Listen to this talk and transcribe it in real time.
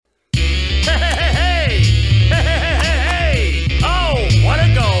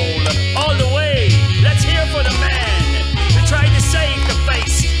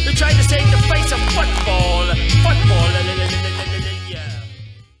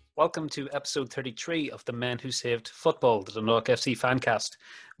Welcome to episode 33 of The Men Who Saved Football, the Dundalk FC Fancast.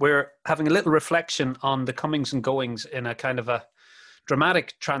 We're having a little reflection on the comings and goings in a kind of a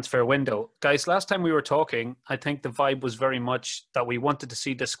dramatic transfer window. Guys, last time we were talking, I think the vibe was very much that we wanted to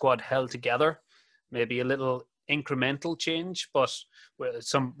see the squad held together, maybe a little incremental change, but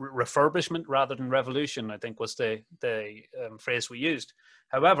some refurbishment rather than revolution, I think was the phrase we used.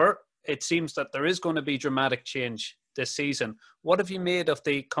 However, it seems that there is going to be dramatic change this season. What have you made of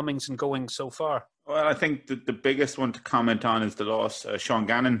the comings and goings so far? Well, I think the biggest one to comment on is the loss of Sean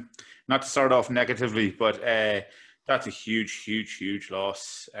Gannon. Not to start off negatively, but that's a huge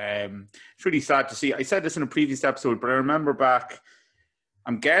loss. It's really sad to see. I said this in a previous episode, but I remember back,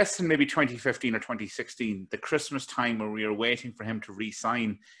 I'm guessing maybe 2015 or 2016, the Christmas time where we were waiting for him to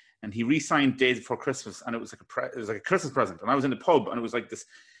re-sign, and he re-signed days before Christmas, and it was like a Christmas present. And I was in the pub, and it was like this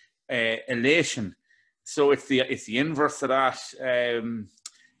elation. So it's the inverse of that.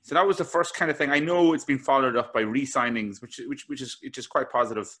 So that was the first kind of thing. I know it's been followed up by re-signings, which is quite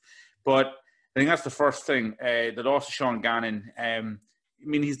positive. But I think that's the first thing. The loss of Sean Gannon. I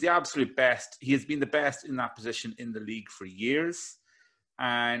mean, he's the absolute best. He has been the best in that position in the league for years.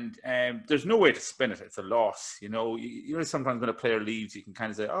 And there's no way to spin it. It's a loss. You know, sometimes when a player leaves, you can kind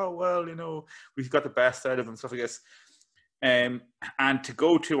of say, oh, well, we've got the best out of him, stuff like this. And to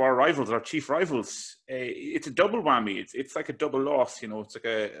go to our rivals, our chief rivals, it's a double whammy. It's like a double loss. It's like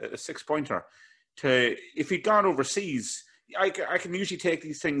a 6-pointer. If he'd gone overseas, I can usually take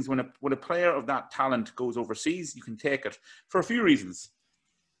these things when a player of that talent goes overseas. You can take it for a few reasons.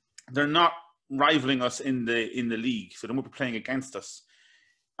 They're not rivaling us in the league, so they won't be playing against us.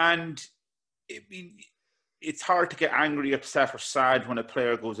 And it's hard to get angry, upset, or sad when a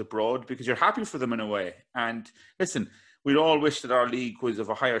player goes abroad because you're happy for them in a way. And listen, we'd all wish that our league was of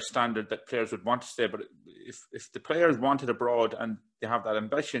a higher standard that players would want to stay. But if the players wanted abroad and they have that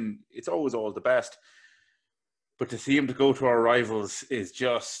ambition, it's always all the best. But to see him to go to our rivals is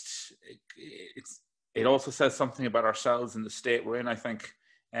just, it also says something about ourselves and the state we're in, I think.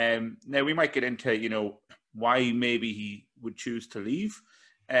 Now, we might get into, why maybe he would choose to leave.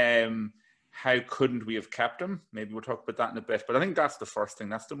 How couldn't we have kept him? Maybe we'll talk about that in a bit. But I think that's the first thing.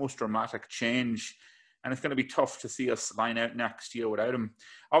 That's the most dramatic change. And it's going to be tough to see us line out next year without him.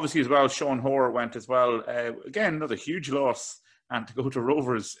 Obviously, as well, Sean Hoare went as well. Again, another huge loss. And to go to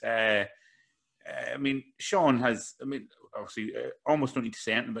Rovers, Sean has, obviously, almost don't need to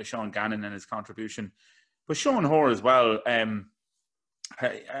say anything about Sean Gannon and his contribution. But Sean Hoare as well,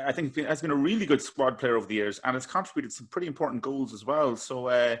 I think has been a really good squad player over the years and has contributed some pretty important goals as well. So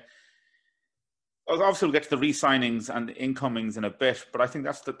obviously we'll get to the re-signings and the incomings in a bit, but I think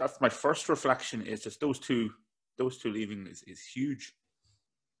that's my first reflection is just those two leaving is huge.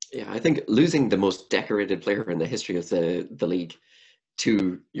 Yeah, I think losing the most decorated player in the history of the league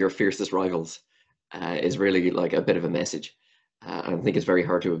to your fiercest rivals is really like a bit of a message. I think it's very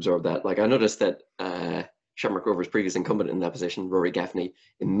hard to absorb that. Like I noticed that Shamrock Rovers' previous incumbent in that position, Rory Gaffney,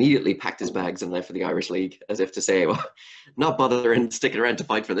 immediately packed his bags and left for the Irish League, as if to say, well, not bothering sticking around to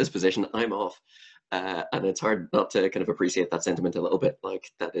fight for this position, I'm off. And it's hard not to kind of appreciate that sentiment a little bit.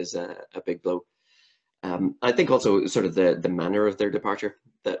 Like that is a big blow. I think also sort of the manner of their departure,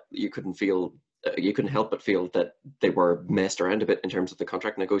 that you couldn't help but feel that they were messed around a bit in terms of the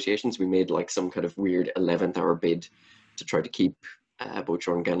contract negotiations. We made like some kind of weird 11th hour bid to try to keep both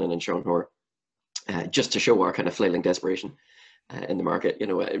Sean Gannon and Sean Hoare. Just to show our kind of flailing desperation in the market.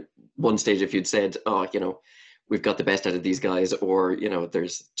 At one stage, if you'd said, we've got the best out of these guys, or,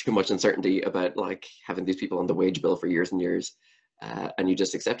 there's too much uncertainty about like having these people on the wage bill for years and years, and you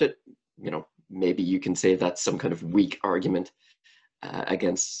just accept it, maybe you can say that's some kind of weak argument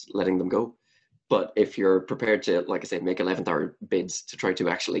against letting them go. But if you're prepared to, like I say, make 11th hour bids to try to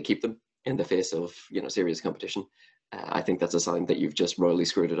actually keep them in the face of, serious competition, I think that's a sign that you've just royally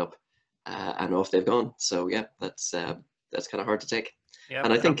screwed it up. And off they've gone. So yeah, that's kind of hard to take. Yeah,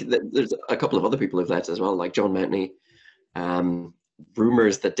 and I think that there's a couple of other people who've left as well, like John Mountney.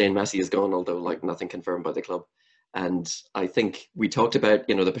 Rumours that Dane Massey is gone, although like nothing confirmed by the club. And I think we talked about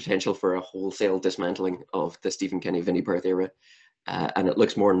the potential for a wholesale dismantling of the Stephen Kenny, Vinnie Perth era, and it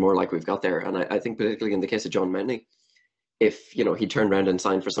looks more and more like we've got there. And I think particularly in the case of John Mountney, if he turned around and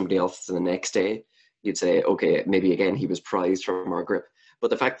signed for somebody else the next day, you'd say, okay, maybe again he was prized from our grip. But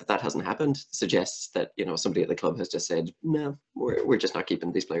the fact that that hasn't happened suggests that, somebody at the club has just said, no, we're just not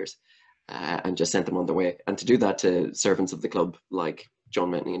keeping these players, and just sent them on their way. And to do that to servants of the club like John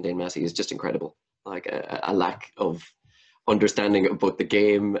Mountney and Dane Massey is just incredible. Like a lack of understanding of both the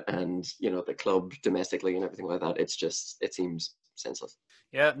game and, the club domestically and everything like that. It seems senseless.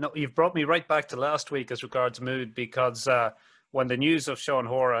 Yeah, no, you've brought me right back to last week as regards mood, because when the news of Sean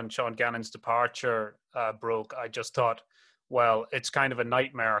Hoare and Sean Gannon's departure broke, I just thought, well, it's kind of a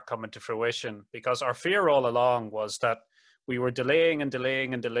nightmare coming to fruition, because our fear all along was that we were delaying and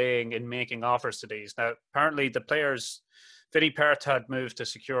delaying and delaying in making offers to these. Now, apparently the players, Vinnie Perth had moved to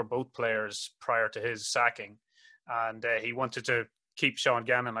secure both players prior to his sacking, and he wanted to keep Sean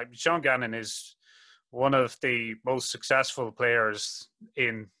Gannon. Like, Sean Gannon is one of the most successful players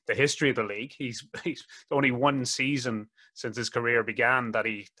in the history of the league. He's only one season since his career began that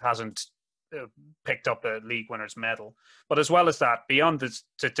he hasn't picked up a league winners medal. But as well as that, beyond the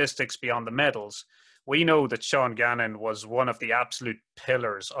statistics, beyond the medals, we know that Sean Gannon was one of the absolute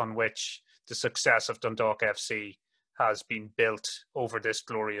pillars on which the success of Dundalk FC has been built over this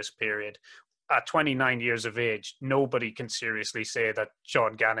glorious period. At 29 years of age, nobody can seriously say that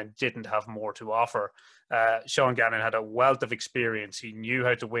Sean Gannon didn't have more to offer. Sean Gannon had a wealth of experience. He knew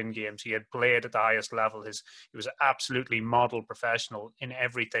how to win games. He had played at the highest level. He was an absolutely model professional in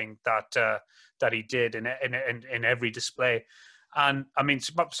everything that he did in every display. And I mean,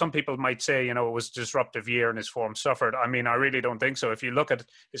 some people might say, it was a disruptive year and his form suffered. I mean, I really don't think so. If you look at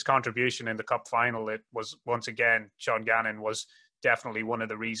his contribution in the cup final, it was, once again, Sean Gannon was definitely one of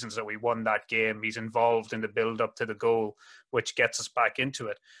the reasons that we won that game. He's involved in the build-up to the goal, which gets us back into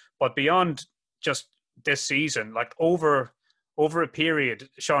it. But beyond just this season, like over a period,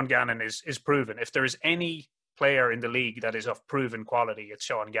 Sean Gannon is proven. If there is any player in the league that is of proven quality, it's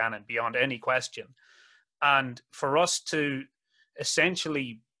Sean Gannon, beyond any question. And for us to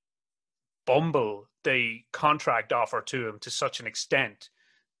essentially bumble the contract offer to him to such an extent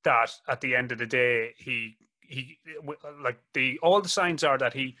that at the end of the day, all the signs are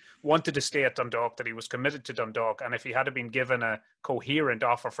that he wanted to stay at Dundalk, that he was committed to Dundalk, and if he had been given a coherent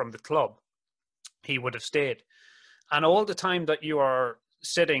offer from the club, he would have stayed. And all the time that you are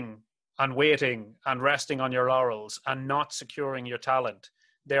sitting and waiting and resting on your laurels and not securing your talent,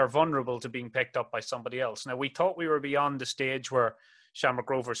 they are vulnerable to being picked up by somebody else. Now, we thought we were beyond the stage where Shamrock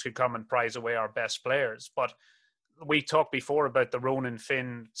Rovers could come and prize away our best players, but we talked before about the Ronan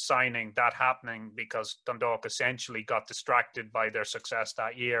Finn signing, that happening because Dundalk essentially got distracted by their success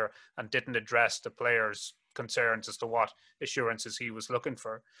that year and didn't address the players' concerns as to what assurances he was looking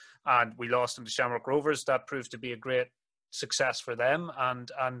for. And we lost him to Shamrock Rovers. That proved to be a great success for them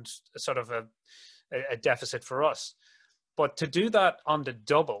and sort of a deficit for us. But to do that on the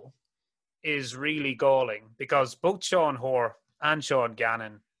double is really galling, because both Sean Hoare and Sean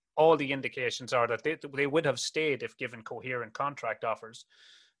Gannon, all the indications are that they would have stayed if given coherent contract offers.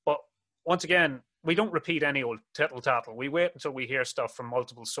 But once again, we don't repeat any old tittle-tattle. We wait until we hear stuff from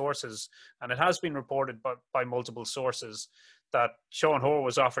multiple sources, and it has been reported by multiple sources that Sean Hoare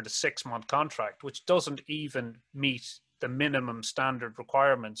was offered a 6-month contract, which doesn't even meet the minimum standard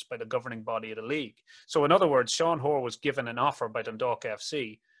requirements by the governing body of the league. So in other words, Sean Hoare was given an offer by Dundalk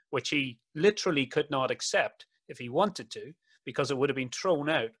FC, which he literally could not accept if he wanted to, because it would have been thrown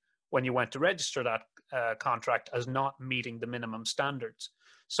out when you went to register that contract as not meeting the minimum standards.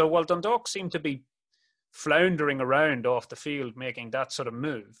 So while Dundalk seemed to be floundering around off the field making that sort of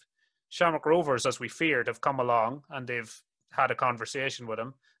move, Shamrock Rovers, as we feared, have come along and they've had a conversation with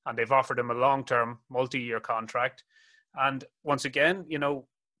him and they've offered him a long-term, multi-year contract. And once again,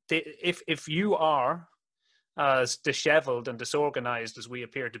 if you are as dishevelled and disorganised as we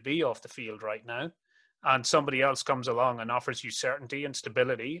appear to be off the field right now, and somebody else comes along and offers you certainty and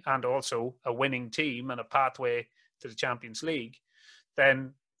stability and also a winning team and a pathway to the Champions League,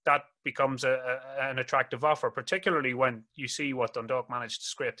 then that becomes an attractive offer, particularly when you see what Dundalk managed to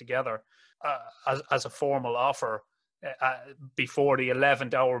scrape together as a formal offer before the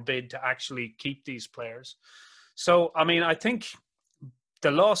 11th hour bid to actually keep these players. So, I mean, I think the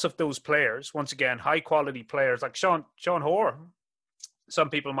loss of those players, once again, high-quality players like Sean Hoare,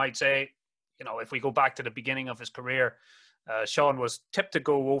 some people might say, if we go back to the beginning of his career, Sean was tipped to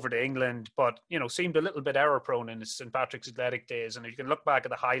go over to England, but, seemed a little bit error-prone in his St. Patrick's Athletic days. And you can look back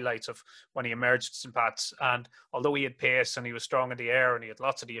at the highlights of when he emerged at St. Pat's, and although he had pace and he was strong in the air and he had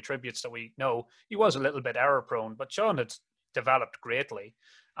lots of the attributes that we know, he was a little bit error-prone. But Sean had developed greatly,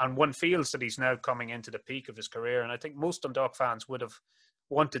 and one feels that he's now coming into the peak of his career. And I think most Dundalk fans would have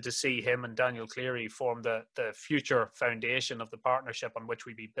wanted to see him and Daniel Cleary form the future foundation of the partnership on which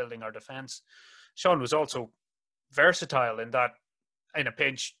we'd be building our defence. Sean was also versatile in that in a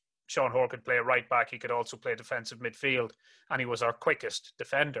pinch, Sean Hoare could play right back, he could also play defensive midfield, and he was our quickest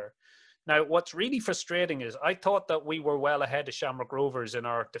defender. Now, what's really frustrating is I thought that we were well ahead of Shamrock Rovers in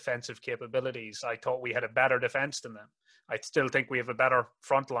our defensive capabilities. I thought we had a better defence than them. I still think we have a better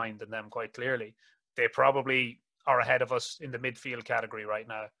front line than them, quite clearly. They probably are ahead of us in the midfield category right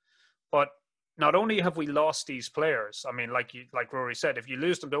now. But not only have we lost these players, I mean, like Rory said, if you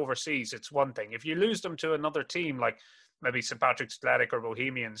lose them to overseas, it's one thing. If you lose them to another team, like maybe St. Patrick's Athletic or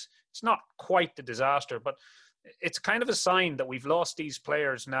Bohemians, it's not quite the disaster, but it's kind of a sign that we've lost these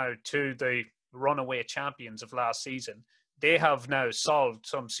players now to the runaway champions of last season. They have now solved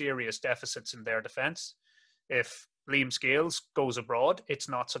some serious deficits in their defence. If Liam Scales goes abroad, it's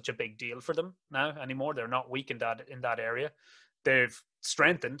not such a big deal for them now anymore. They're not weak in that area. They've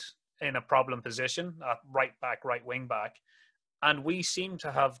strengthened in a problem position at right back, right wing back. And we seem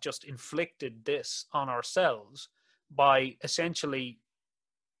to have just inflicted this on ourselves by essentially,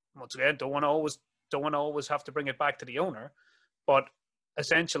 once again, don't want to always have to bring it back to the owner, but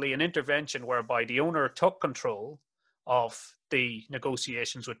essentially an intervention whereby the owner took control of the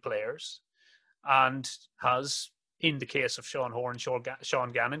negotiations with players and has, in the case of Sean Hoare and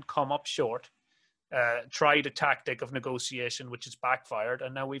Sean Gannon, come up short, tried a tactic of negotiation which has backfired,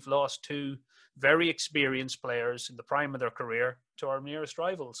 and now we've lost two very experienced players in the prime of their career to our nearest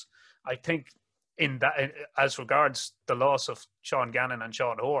rivals. I think in that, as regards the loss of Sean Gannon and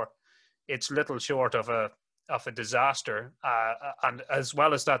Sean Hoare, it's little short of a disaster, and as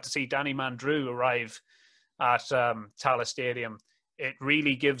well as that, to see Danny Mandrew arrive at Tallaght Stadium, it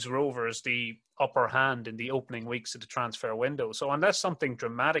really gives Rovers the upper hand in the opening weeks of the transfer window. So unless something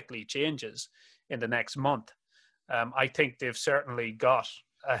dramatically changes in the next month, I think they've certainly got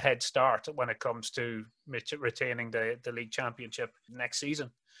a head start when it comes to retaining the league championship next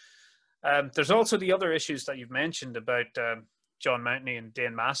season. There's also the other issues that you've mentioned about John Mountney and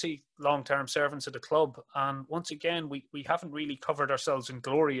Dane Massey, long-term servants of the club. And once again, we haven't really covered ourselves in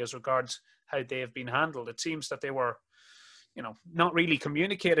glory as regards how they have been handled. It seems that they were, not really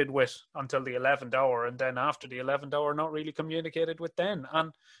communicated with until the 11th hour, and then after the 11th hour, not really communicated with then.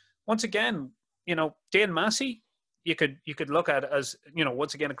 And once again, Dane Massey, you could look at as,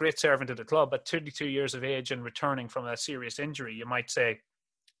 once again, a great servant of the club at 32 years of age and returning from a serious injury. You might say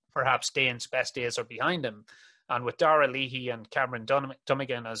perhaps Dane's best days are behind him. And with Dara Leahy and Cameron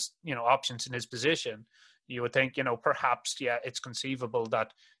Dummigan as, options in his position, you would think, perhaps, it's conceivable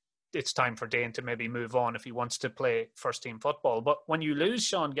that it's time for Dane to maybe move on if he wants to play first team football. But when you lose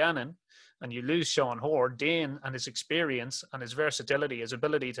Sean Gannon and you lose Sean Hoare, Dane and his experience and his versatility, his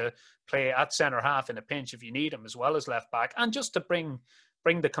ability to play at centre half in a pinch if you need him, as well as left back, and just to bring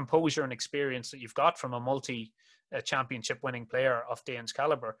the composure and experience that you've got from a multi-championship winning player of Dane's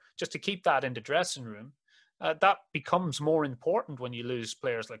calibre, just to keep that in the dressing room, that becomes more important when you lose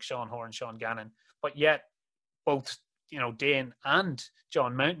players like Sean Hoare and Sean Gannon. But yet, both Dane and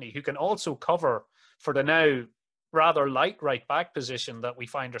John Mountney, who can also cover for the now rather light right back position that we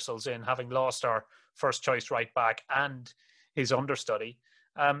find ourselves in, having lost our first choice right back and his understudy,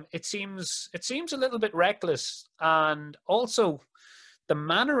 it seems a little bit reckless. And also the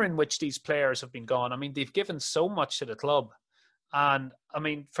manner in which these players have been gone. I mean, they've given so much to the club, and I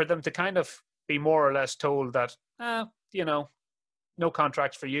mean, for them to kind of be more or less told that, no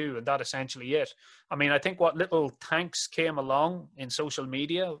contract for you, and that essentially it. I mean, I think what little thanks came along in social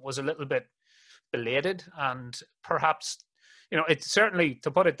media was a little bit belated, and perhaps, it's certainly, to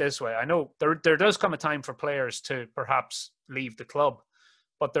put it this way, I know there does come a time for players to perhaps leave the club,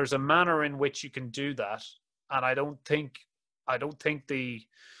 but there's a manner in which you can do that, and I don't think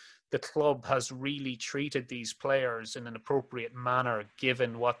the club has really treated these players in an appropriate manner,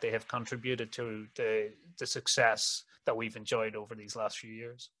 given what they have contributed to the success that we've enjoyed over these last few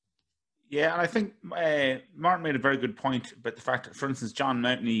years. Yeah, and I think Martin made a very good point about the fact that, for instance, John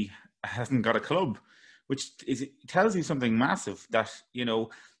Mountney hasn't got a club, which tells you something massive, that,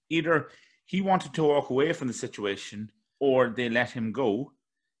 either he wanted to walk away from the situation or they let him go.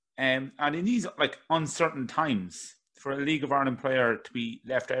 And in these uncertain times, for a League of Ireland player to be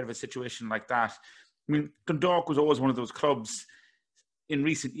left out of a situation like that, I mean, Dundalk was always one of those clubs in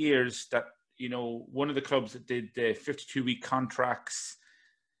recent years that, one of the clubs that did the 52-week contracts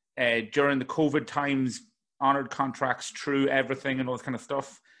during the COVID times, honoured contracts through everything and all this kind of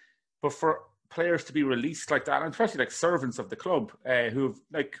stuff. But for players to be released like that, and especially servants of the club who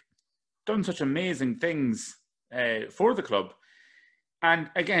have done such amazing things for the club,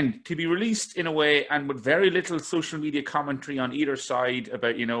 and again, to be released in a way and with very little social media commentary on either side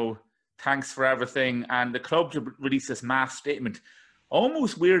about, thanks for everything, and the club to release this mass statement,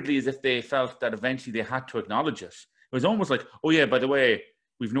 almost weirdly as if they felt that eventually they had to acknowledge it. It was almost like, oh yeah, by the way,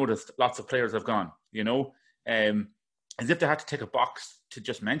 we've noticed lots of players have gone, as if they had to tick a box to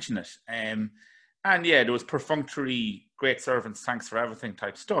just mention it. And yeah, there was perfunctory, great servants, thanks for everything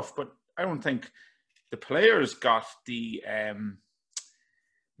type stuff, but I don't think the players got the...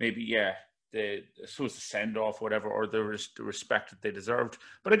 the send off, whatever, or the respect that they deserved.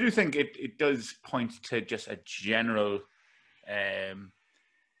 But I do think it does point to just a general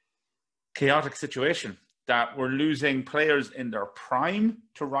chaotic situation, that we're losing players in their prime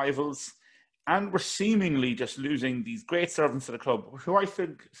to rivals, and we're seemingly just losing these great servants of the club who I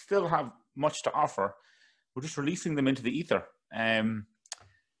think still have much to offer. We're just releasing them into the ether.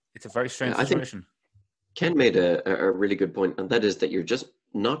 It's a very strange situation. Ken made a really good point, and that is that you're just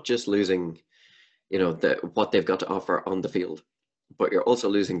not just losing, what they've got to offer on the field, but you're also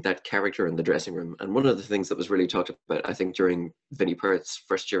losing that character in the dressing room. And one of the things that was really talked about, I think, during Vinnie Perth's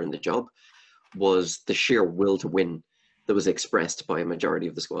first year in the job was the sheer will to win that was expressed by a majority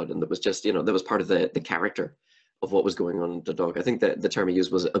of the squad. And that was just, that was part of the character of what was going on in the Dog. I think that the term he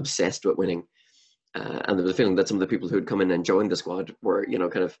used was obsessed with winning. And there was a feeling that some of the people who had come in and joined the squad were,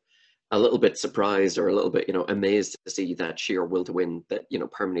 kind of a little bit surprised or a little bit, amazed to see that sheer will to win that,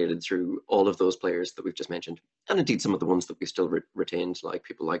 permeated through all of those players that we've just mentioned. And indeed some of the ones that we still retained, like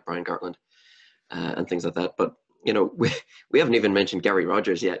people like Brian Gartland and things like that. But, we haven't even mentioned Gary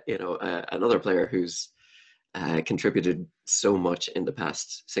Rogers yet, another player who's contributed so much in the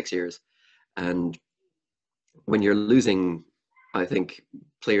past 6 years. And when you're losing, I think,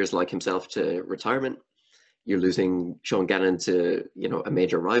 players like himself to retirement, you're losing Sean Gannon to, a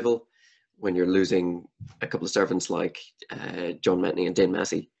major rival. When you're losing a couple of servants like John Mountney and Dane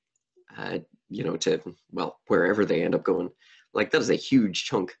Massey, to, wherever they end up going. Like, that is a huge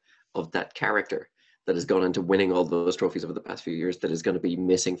chunk of that character that has gone into winning all those trophies over the past few years that is going to be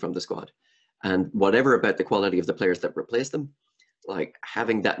missing from the squad. And whatever about the quality of the players that replace them, like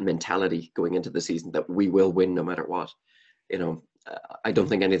having that mentality going into the season that we will win no matter what, I don't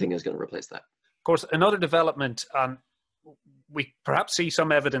think anything is going to replace that. Of course, another development, and we perhaps see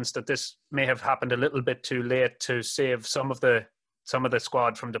some evidence that this may have happened a little bit too late to save some of the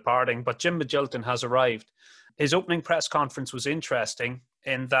squad from departing, but Jim Magilton has arrived. His opening press conference was interesting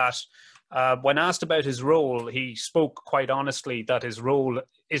in that when asked about his role, he spoke quite honestly that his role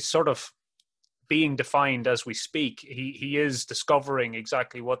is sort of being defined as we speak. He is discovering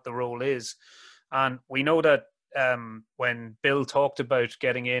exactly what the role is. And we know that when Bill talked about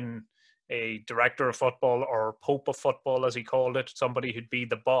getting in a director of football, or Pope of football, as he called it, somebody who'd be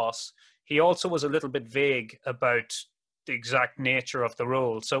the boss, he also was a little bit vague about the exact nature of the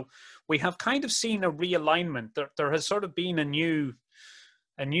role. So we have kind of seen a realignment. There has sort of been a new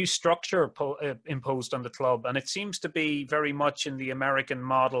structure imposed on the club, and it seems to be very much in the American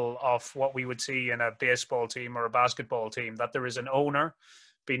model of what we would see in a baseball team or a basketball team, that there is an owner,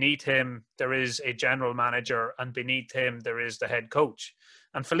 beneath him there is a general manager, and beneath him there is the head coach.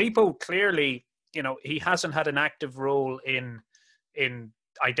 And Filippo, clearly, he hasn't had an active role in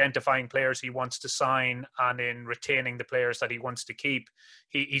identifying players he wants to sign and in retaining the players that he wants to keep.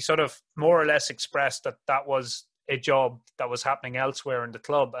 He sort of more or less expressed that was a job that was happening elsewhere in the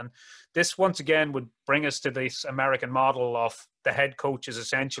club. And this once again would bring us to this American model of the head coach is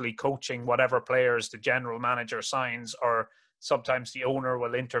essentially coaching whatever players the general manager signs, or sometimes the owner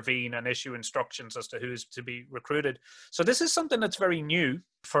will intervene and issue instructions as to who's to be recruited. So this is something that's very new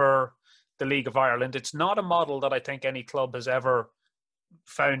for the League of Ireland. It's not a model that I think any club has ever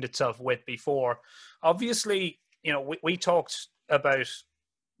found itself with before. Obviously, we talked about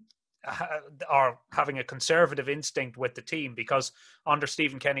are having a conservative instinct with the team, because under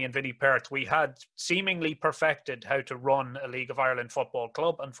Stephen Kenny and Vinnie Perth, we had seemingly perfected how to run a League of Ireland football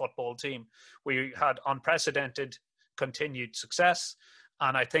club and football team. We had unprecedented continued success.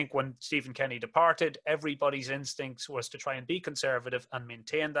 And I think when Stephen Kenny departed, everybody's instincts was to try and be conservative and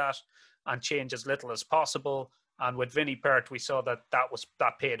maintain that and change as little as possible. And with Vinnie Perth, we saw that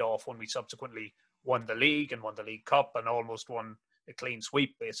paid off when we subsequently won the league and won the League Cup and almost won a clean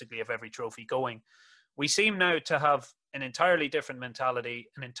sweep, basically, of every trophy going. We seem now to have an entirely different mentality,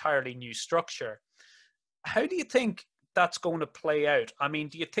 an entirely new structure. How do you think that's going to play out? I mean,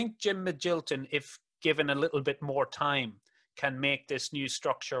 do you think Jim Magilton, if given a little bit more time, can make this new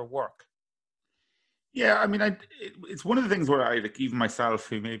structure work? Yeah, I mean, it's one of the things where I, like, even myself,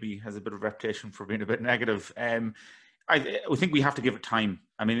 who maybe has a bit of a reputation for being a bit negative, I think we have to give it time.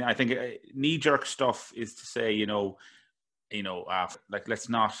 I mean, I think knee-jerk stuff is to say, let's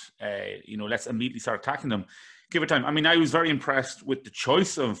not, let's immediately start attacking them. Give it time. I mean, I was very impressed with the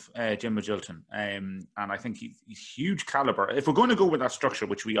choice of Jim Magilton, and I think he's huge caliber. If we're going to go with that structure,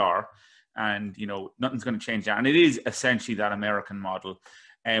 which we are, and nothing's going to change that, and it is essentially that American model,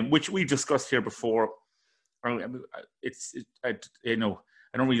 which we discussed here before.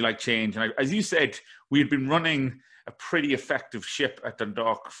 I don't really like change. And as you said, we had been running a pretty effective ship at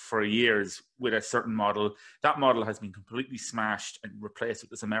Dundalk for years with a certain model. That model has been completely smashed and replaced with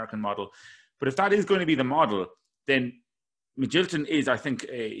this American model. But if that is going to be the model, then Magilton is, I think,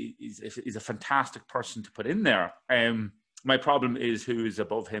 is a fantastic person to put in there. My problem is who is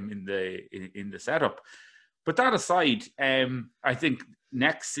above him in the setup. But that aside, I think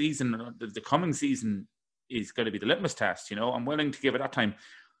next season, the coming season, is going to be the litmus test. I'm willing to give it that time.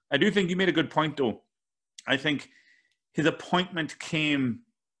 I do think you made a good point, though. I think his appointment came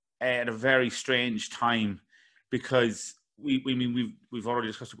at a very strange time because we've already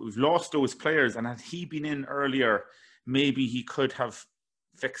discussed it. We've lost those players, and had he been in earlier, maybe he could have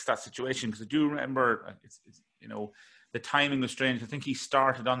fixed that situation. Because I do remember, the timing was strange. I think he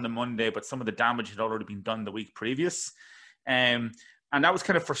started on the Monday, but some of the damage had already been done the week previous. And that was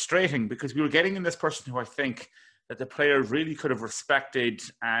kind of frustrating because we were getting in this person who I think that the players really could have respected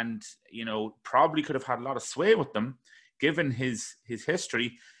and, probably could have had a lot of sway with them, given his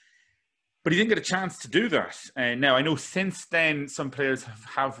history. But he didn't get a chance to do that. Now, I know since then some players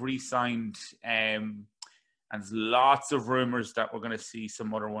have re-signed, and there's lots of rumours that we're going to see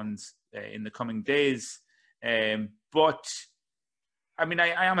some other ones in the coming days. But, I mean,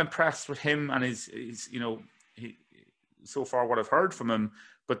 I am impressed with him and his so far what I've heard from him.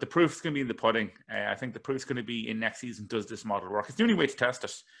 But the proof's going to be in the pudding. I think the proof's going to be in next season. Does this model work? It's the only way to test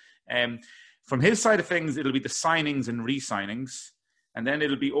it. From his side of things, it'll be the signings and re-signings. And then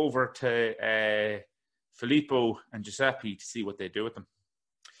it'll be over to Filippo and Giuseppe to see what they do with them.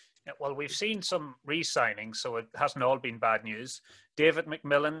 Yeah, well, we've seen some re-signings, so it hasn't all been bad news. David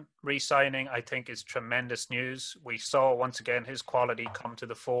McMillan re-signing, I think, is tremendous news. We saw, once again, his quality come to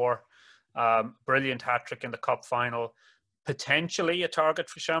the fore. Brilliant hat-trick in the cup final. Potentially a target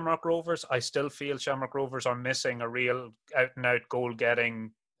for Shamrock Rovers. I still feel Shamrock Rovers are missing a real out-and-out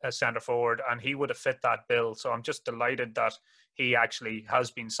goal-getting centre forward, and he would have fit that bill. So I'm just delighted that he actually has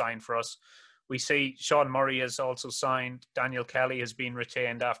been signed for us. We see Sean Murray is also signed. Daniel Kelly has been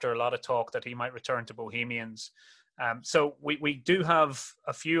retained after a lot of talk that he might return to Bohemians. So we do have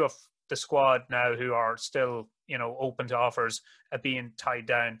a few of the squad now who are still, open to offers being tied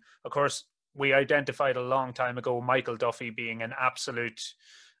down. Of course, we identified a long time ago Michael Duffy being an absolute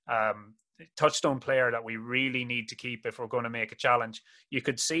touchstone player that we really need to keep if we're going to make a challenge. You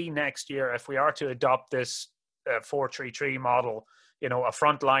could see next year, if we are to adopt this 4-3-3 model, a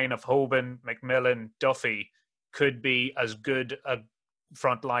front line of Hoban, McMillan, Duffy could be as good a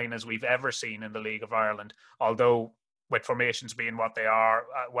front line as we've ever seen in the League of Ireland. Although with formations being what they are,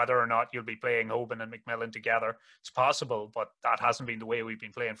 whether or not you'll be playing Hoban and McMillan together, it's possible, but that hasn't been the way we've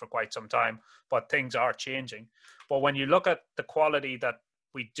been playing for quite some time. But things are changing. But when you look at the quality that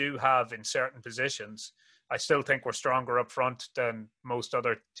we do have in certain positions, I still think we're stronger up front than most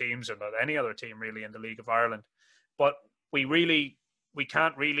other teams, and any other team really in the League of Ireland. But we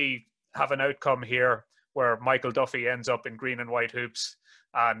can't really have an outcome here where Michael Duffy ends up in green and white hoops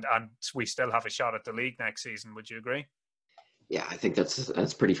and we still have a shot at the league next season. Would you agree? Yeah, I think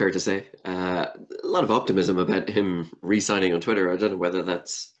that's pretty fair to say. A lot of optimism about him re-signing on Twitter. I don't know whether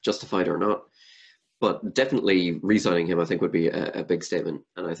that's justified or not, but definitely re-signing him, I think, would be a big statement.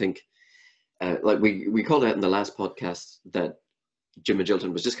 And I think, like we called out in the last podcast that Jim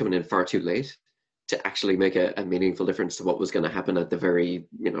Magilton was just coming in far too late to actually make a meaningful difference to what was going to happen at the very,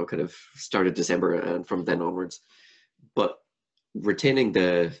 kind of start of December and from then onwards. But retaining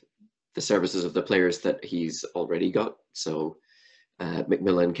the services of the players that he's already got, so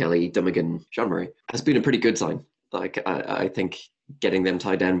McMillan, Kelly, Dummigan, Sean Murray, has been a pretty good sign. Like, I think getting them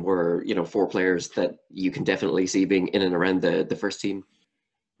tied down were, 4 players that you can definitely see being in and around the first team.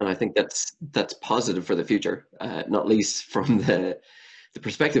 And I think that's positive for the future, not least from the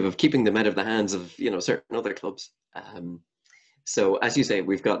perspective of keeping them out of the hands of, certain other clubs. So as you say,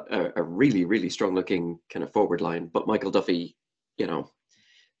 we've got a really, really strong looking kind of forward line, but Michael Duffy,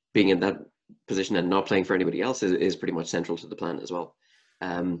 being in that position and not playing for anybody else is pretty much central to the plan as well.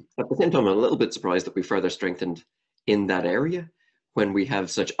 At the same time, I'm a little bit surprised that we further strengthened in that area when we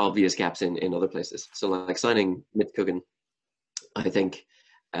have such obvious gaps in other places. So like signing Midtskogen, I think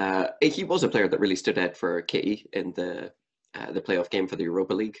he was a player that really stood out for KE in the playoff game for the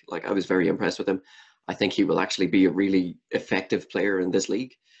Europa League. Like, I was very impressed with him. I think he will actually be a really effective player in this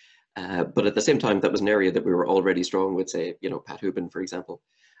league. But at the same time, that was an area that we were already strong with, say, Pat Hooban, for example.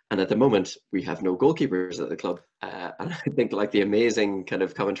 And at the moment, we have no goalkeepers at the club. And I think like the amazing kind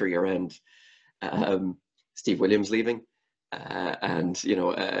of commentary around Steve Williams leaving and,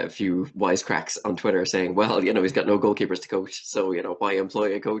 a few wisecracks on Twitter saying, well, he's got no goalkeepers to coach. So, why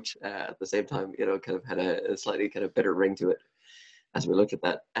employ a coach at the same time, kind of had a slightly kind of bitter ring to it. as we look at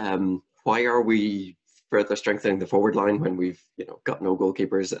that. Why are we further strengthening the forward line when we've got no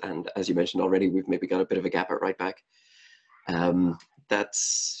goalkeepers, and as you mentioned already, we've maybe got a bit of a gap at right back?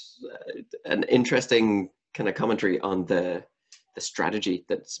 That's an interesting kind of commentary on the strategy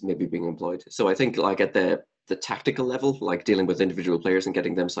that's maybe being employed. So I think like at the tactical level, like dealing with individual players and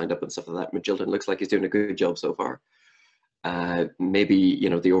getting them signed up and stuff like that, Magilton looks like he's doing a good job so far. Maybe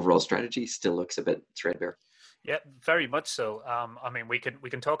the overall strategy still looks a bit threadbare. Yeah, very much so. I mean, we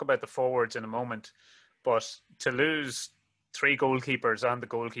can talk about the forwards in a moment, but to lose 3 goalkeepers and the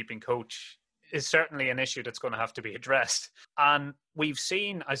goalkeeping coach is certainly an issue that's going to have to be addressed. And we've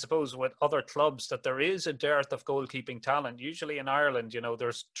seen, I suppose, with other clubs that there is a dearth of goalkeeping talent. Usually in Ireland,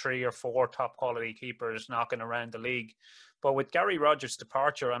 there's 3 or 4 top quality keepers knocking around the league. But with Gary Rogers'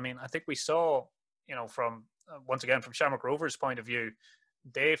 departure, I mean, I think we saw, from once again, from Shamrock Rovers' point of view,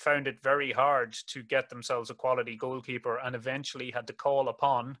 they found it very hard to get themselves a quality goalkeeper and eventually had to call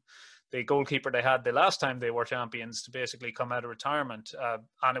upon the goalkeeper they had the last time they were champions to basically come out of retirement.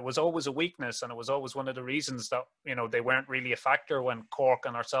 And it was always a weakness, and it was always one of the reasons that, they weren't really a factor when Cork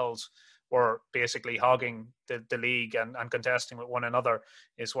and ourselves were basically hogging the league and contesting with one another,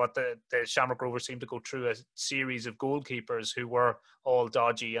 is what the Shamrock Rovers seemed to go through a series of goalkeepers who were all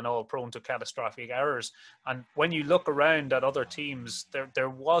dodgy and all prone to catastrophic errors. And when you look around at other teams, there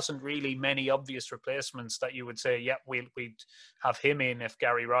wasn't really many obvious replacements that you would say, yeah, we'd have him in if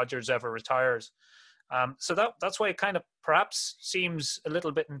Gary Rogers ever retires. So that's why it kind of perhaps seems a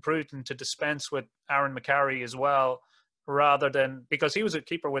little bit imprudent to dispense with Aaron McCarry as well, rather than, because he was a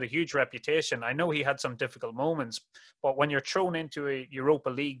keeper with a huge reputation. I know he had some difficult moments, but when you're thrown into a Europa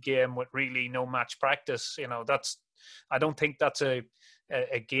League game with really no match practice, I don't think that's a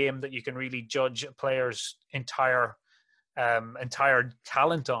game that you can really judge a player's entire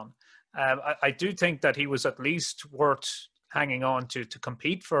talent on. I do think that he was at least worth hanging on to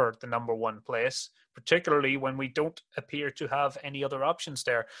compete for the number 1 place, particularly when we don't appear to have any other options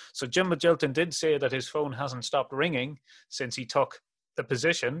there. So Jim Magilton did say that his phone hasn't stopped ringing since he took the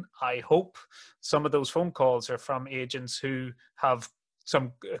position. I hope some of those phone calls are from agents who have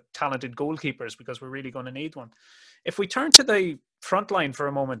some talented goalkeepers, because we're really going to need one. If we turn to the front line for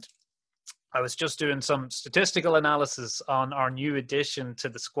a moment, I was just doing some statistical analysis on our new addition to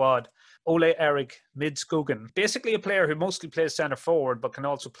the squad, Ole Erik Midtskogen. Basically a player who mostly plays centre forward but can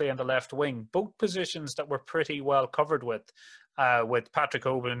also play on the left wing, both positions that we're pretty well covered with Patrick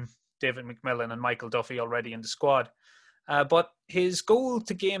Hoban, David McMillan and Michael Duffy already in the squad. But his goal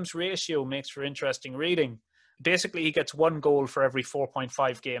to games ratio makes for interesting reading. Basically, he gets 1 goal for every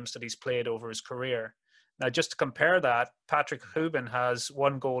 4.5 games that he's played over his career. Now, just to compare that, Patrick Hoban has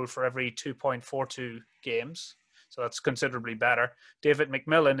 1 goal for every 2.42 games. So that's considerably better. David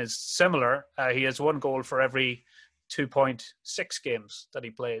McMillan is similar. He has 1 goal for every 2.6 games that he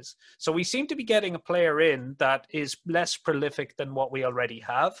plays. So we seem to be getting a player in that is less prolific than what we already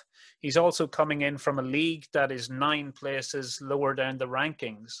have. He's also coming in from a league that is 9 places lower down the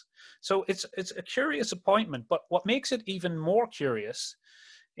rankings. So it's a curious appointment. But what makes it even more curious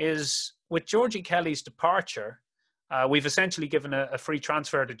is with Georgie Kelly's departure, we've essentially given a free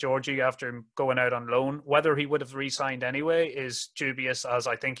transfer to Georgie after him going out on loan. Whether he would have re-signed anyway is dubious, as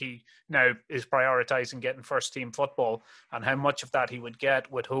I think he now is prioritising getting first-team football, and how much of that he would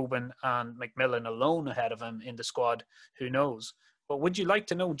get with Hoban and McMillan alone ahead of him in the squad, who knows. But would you like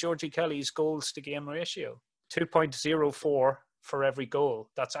to know Georgie Kelly's goals-to-game ratio? 2.04 for every goal.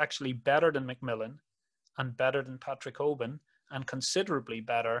 That's actually better than McMillan and better than Patrick Hoban, and considerably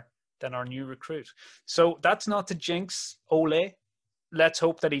better than our new recruit. So that's not to jinx Ole. Let's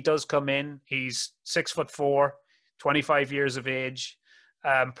hope that he does come in. He's 6'4", 25 years of age.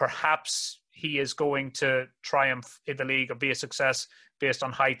 Perhaps he is going to triumph in the league or be a success based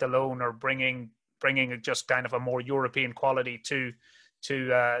on height alone, or bringing just kind of a more European quality to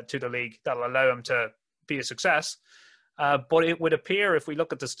the league that'll allow him to be a success. But it would appear, if we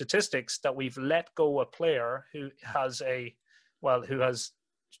look at the statistics, that we've let go a player who has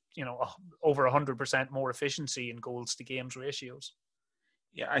over 100% more efficiency in goals to games ratios.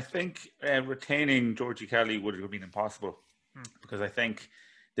 Yeah, I think retaining Georgie Kelly would have been impossible because I think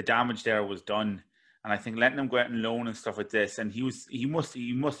the damage there was done, and I think letting him go out on loan and stuff like this, and he must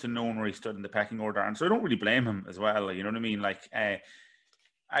have known where he stood in the pecking order, and so I don't really blame him as well. You know what I mean? Like I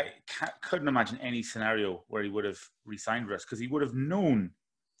couldn't imagine any scenario where he would have re-signed with us, because he would have known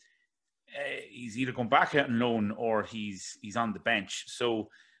he's either going back out on loan or he's on the bench. So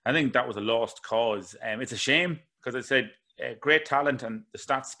I think that was a lost cause. It's a shame, because I said great talent and the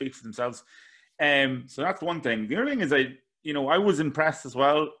stats speak for themselves. So that's one thing. The other thing is I was impressed as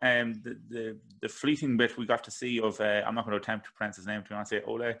well. The fleeting bit we got to see of, I'm not going to attempt to pronounce his name, to be honest, say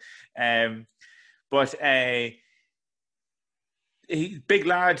Ole. But big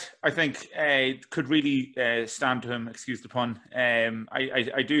lad, I think, could really stand to him, excuse the pun.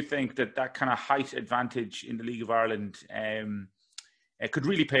 I do think that kind of height advantage in the League of Ireland could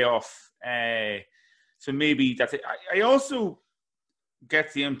really pay off. So maybe that's it. I also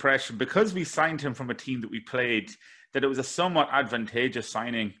get the impression, because we signed him from a team that we played, that it was a somewhat advantageous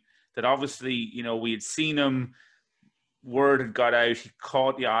signing. That obviously, we had seen him, word had got out, he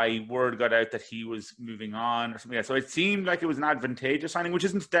caught the eye, word got out that he was moving on or something like that. So it seemed like it was an advantageous signing, which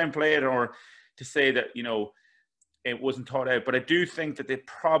isn't to downplay it or to say that, it wasn't thought out. But I do think that they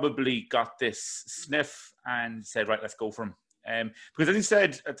probably got this sniff and said, right, let's go for him. Because as you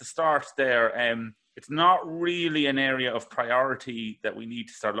said at the start there, it's not really an area of priority that we need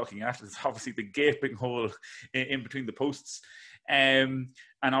to start looking at. It's obviously the gaping hole in between the posts. And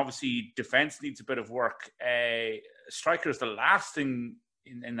obviously defence needs a bit of work. Striker is the last thing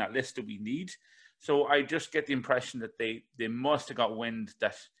in that list that we need. So I just get the impression that they must have got wind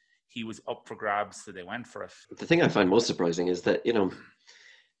that he was up for grabs, so they went for it. The thing I find most surprising is that,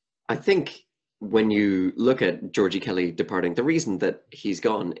 I think when you look at Georgie Kelly departing, the reason that he's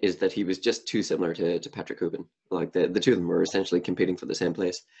gone is that he was just too similar to Patrick Hoban. Like the two of them were essentially competing for the same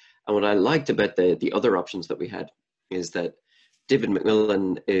place. And what I liked about the other options that we had is that David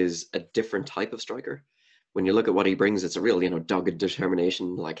McMillan is a different type of striker. When you look at what he brings, it's a real, dogged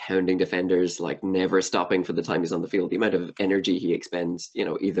determination, like hounding defenders, like never stopping for the time he's on the field. The amount of energy he expends,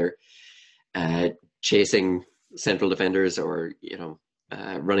 either chasing central defenders or,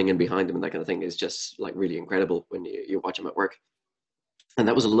 running in behind them and that kind of thing is just like really incredible when you watch him at work. And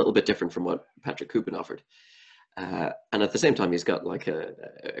that was a little bit different from what Patrick Hoban offered. And at the same time, he's got like a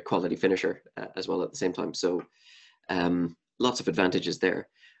quality finisher as well at the same time. So lots of advantages there.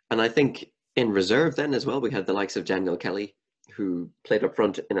 And I think in reserve then as well, we had the likes of Daniel Kelly, who played up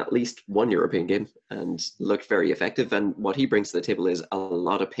front in at least one European game and looked very effective. And what he brings to the table is a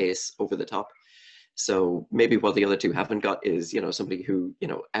lot of pace over the top. So maybe what the other two haven't got is, somebody who,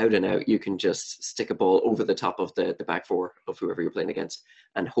 out and out, you can just stick a ball over the top of the back four of whoever you're playing against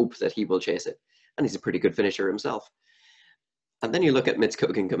and hope that he will chase it. And he's a pretty good finisher himself. And then you look at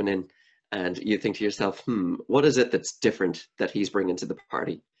Midtskogen coming in and you think to yourself, what is it that's different that he's bringing to the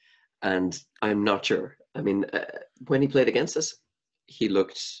party? And I'm not sure. I mean, when he played against us, he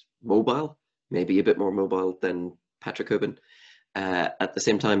looked mobile, maybe a bit more mobile than Patrick Hoban. At the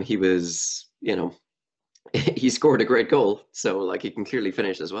same time, he was, he scored a great goal, so like he can clearly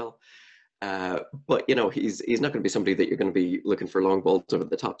finish as well. But he's not going to be somebody that you're going to be looking for long balls over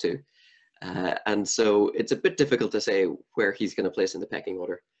the top to. And so it's a bit difficult to say where he's going to place in the pecking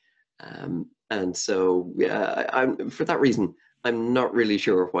order. And so, I'm for that reason, I'm not really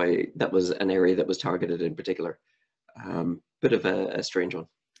sure why that was an area that was targeted in particular. Bit of a strange one.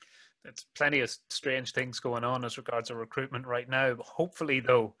 There's plenty of strange things going on as regards to recruitment right now. Hopefully,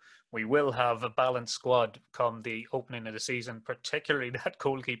 though, we will have a balanced squad come the opening of the season, particularly that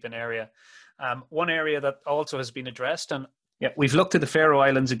goalkeeping area. One area that also has been addressed, and we've looked to the Faroe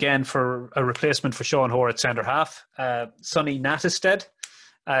Islands again for a replacement for Sean Hoare at centre half. Sonny Natterstedt.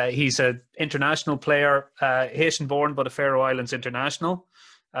 He's an international player, Haitian-born, but a Faroe Islands international.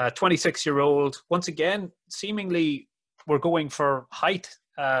 26-year-old. Once again, seemingly we're going for height.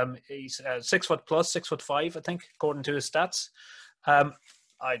 He's 6 foot plus, 6'5", I think, according to his stats.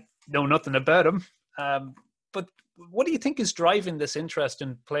 I know nothing about him. But what do you think is driving this interest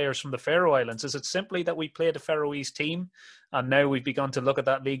in players from the Faroe Islands? Is it simply that we played a Faroese team and now we've begun to look at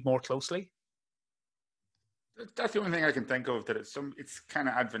that league more closely? That's the only thing I can think of, that it's kind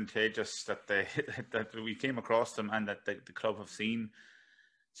of advantageous that that we came across them and that the club have seen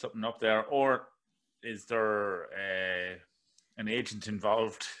something up there. Or is there an agent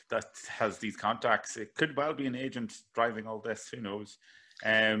involved that has these contacts? It could well be an agent driving all this, who knows?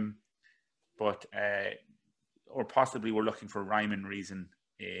 Or possibly we're looking for rhyme and reason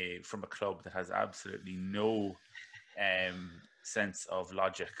from a club that has absolutely no sense of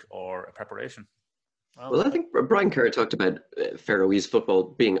logic or preparation. Well, I think Brian Kerr talked about Faroese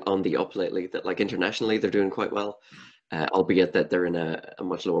football being on the up lately, that like internationally they're doing quite well, albeit that they're in a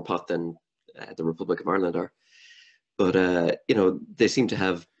much lower pot than the Republic of Ireland are. But, they seem to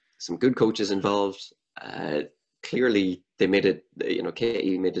have some good coaches involved. Clearly, they made it,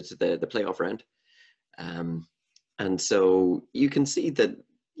 KE made it to the playoff round. And so you can see that,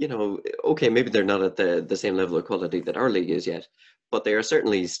 okay, maybe they're not at the same level of quality that our league is yet, but they are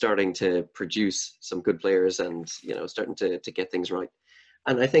certainly starting to produce some good players and, starting to get things right.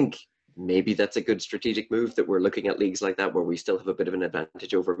 And I think maybe that's a good strategic move, that we're looking at leagues like that where we still have a bit of an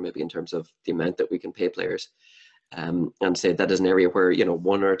advantage over, maybe in terms of the amount that we can pay players. And say that is an area where, you know,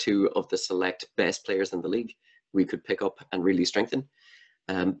 one or two of the select best players in the league we could pick up and really strengthen.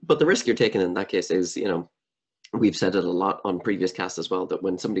 But the risk you're taking in that case is, you know, we've said it a lot on previous casts as well, that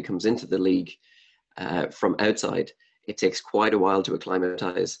when somebody comes into the league from outside, it takes quite a while to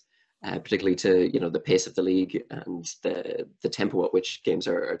acclimatize, particularly to, you know, the pace of the league and the tempo at which games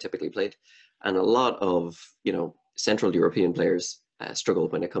are typically played. And a lot of, you know, Central European players struggle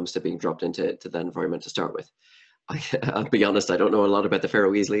when it comes to being dropped into that environment to start with. I'll be honest, I don't know a lot about the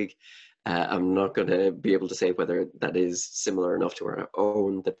Faroese League. I'm not going to be able to say whether that is similar enough to our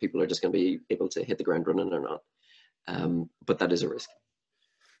own that people are just going to be able to hit the ground running or not. But that is a risk.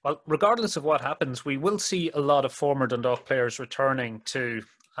 Well, regardless of what happens, we will see a lot of former Dundalk players returning to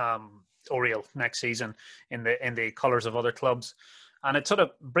Oriel next season in the colours of other clubs. And it sort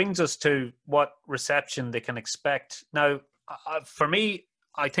of brings us to what reception they can expect. Now, for me,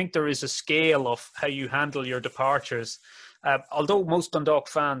 I think there is a scale of how you handle your departures. Although most Dundalk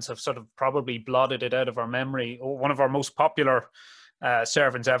fans have sort of probably blotted it out of our memory, one of our most popular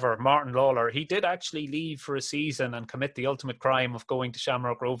servants ever, Martin Lawler, he did actually leave for a season and commit the ultimate crime of going to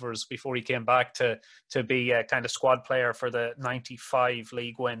Shamrock Rovers before he came back to be a kind of squad player for the 95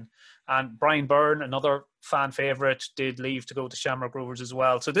 league win. And Brian Byrne, another fan favourite, did leave to go to Shamrock Rovers as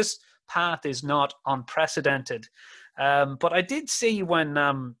well. So this path is not unprecedented. But I did see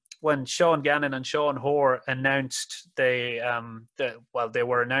when Sean Gannon and Sean Hoare announced they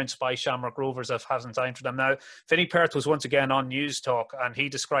were announced by Shamrock Rovers. I've hasn't time for them now. Vinnie Perth was once again on News Talk, and he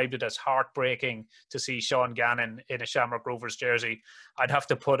described it as heartbreaking to see Sean Gannon in a Shamrock Rovers jersey. I'd have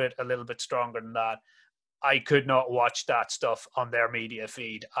to put it a little bit stronger than that. I could not watch that stuff on their media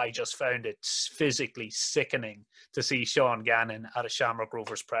feed. I just found it physically sickening to see Sean Gannon at a Shamrock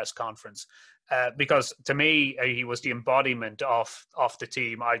Rovers press conference. Because to me, he was the embodiment of the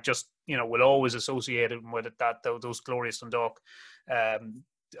team. I just, you know, will always associate him with it, those glorious Dundalk.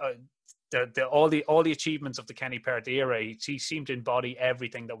 All the achievements of the Kenny Perth era, he seemed to embody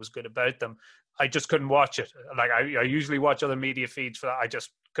everything that was good about them. I just couldn't watch it. Like I usually watch other media feeds for that. I just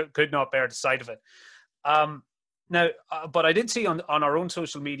could not bear the sight of it. But I did see on our own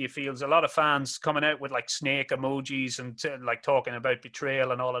social media fields a lot of fans coming out with like snake emojis and like talking about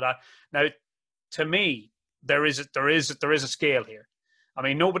betrayal and all of that. Now, to me, there is a scale here. I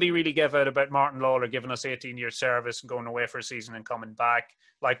mean, nobody really gave out about Martin Lawler giving us 18 years service and going away for a season and coming back.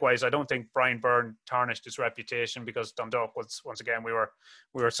 Likewise, I don't think Brian Byrne tarnished his reputation, because Dundalk was, once again, we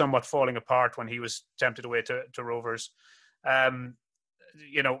were somewhat falling apart when he was tempted away to Rovers.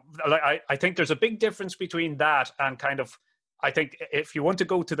 You know, I think there's a big difference between that and kind of, I think if you want to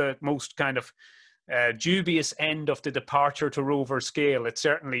go to the most kind of dubious end of the departure to Rovers scale, it's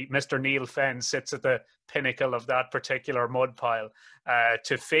certainly Mr. Neil Fenn sits at the pinnacle of that particular mud pile.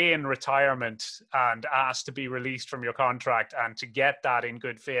 To feign retirement and ask to be released from your contract and to get that in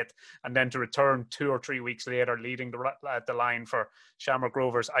good faith, and then to return 2 or 3 weeks later leading the line for Shamrock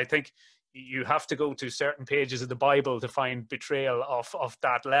Rovers, I think you have to go to certain pages of the Bible to find betrayal of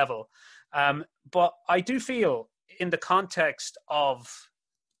that level. But I do feel, in the context of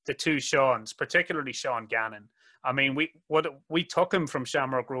the two Seans, particularly Sean Gannon, I mean, we took him from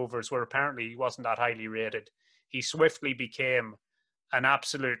Shamrock Rovers, where apparently he wasn't that highly rated. He swiftly became an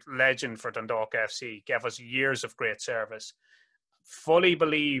absolute legend for Dundalk FC, gave us years of great service. Fully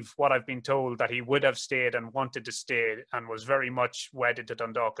believe what I've been told, that he would have stayed and wanted to stay and was very much wedded to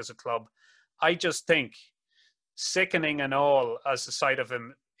Dundalk as a club. I just think, sickening and all as the sight of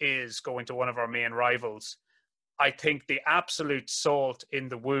him is going to one of our main rivals, I think the absolute salt in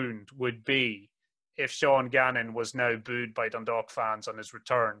the wound would be if Sean Gannon was now booed by Dundalk fans on his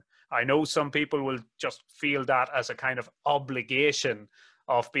return. I know some people will just feel that as a kind of obligation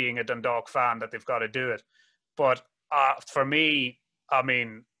of being a Dundalk fan, that they've got to do it. But for me, I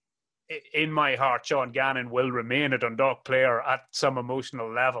mean, in my heart, Sean Gannon will remain a Dundalk player at some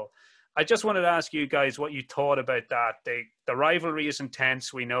emotional level. I just wanted to ask you guys what you thought about that. The rivalry is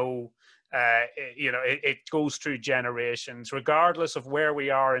intense, we know. You know, it goes through generations, regardless of where we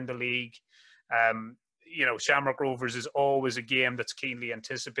are in the league. You know, Shamrock Rovers is always a game that's keenly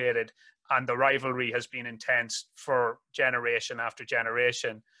anticipated, and the rivalry has been intense for generation after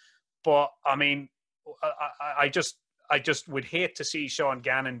generation. But I mean, I just would hate to see Sean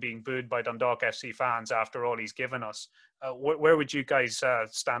Gannon being booed by Dundalk FC fans after all he's given us. Where would you guys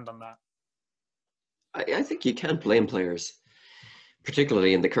stand on that? I think you can't blame players,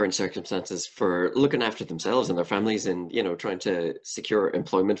 particularly in the current circumstances, for looking after themselves and their families, and, you know, trying to secure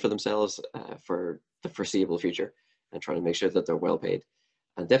employment for themselves for the foreseeable future, and trying to make sure that they're well paid.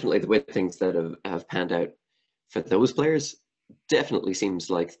 And definitely the way things that have panned out for those players definitely seems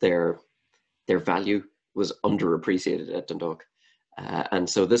like their value was underappreciated at Dundalk. And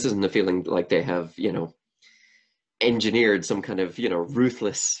so this isn't a feeling like they have, engineered some kind of,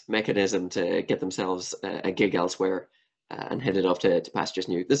 ruthless mechanism to get themselves a gig elsewhere and headed off to pastures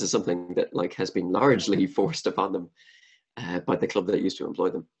new. This is something that has been largely forced upon them by the club that used to employ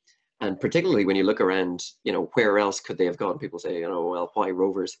them. And particularly when you look around, where else could they have gone? People say, well, why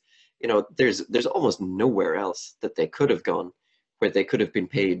Rovers? There's almost nowhere else that they could have gone where they could have been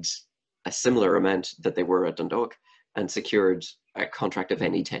paid a similar amount that they were at Dundalk and secured a contract of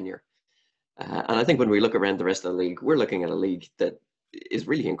any tenure. And I think when we look around the rest of the league, we're looking at a league that is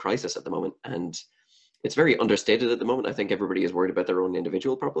really in crisis at the moment. And it's very understated at the moment. I think everybody is worried about their own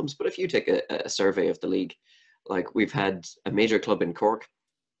individual problems. But if you take a survey of the league, we've had a major club in Cork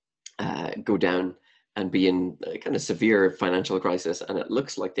go down and be in a kind of severe financial crisis, and it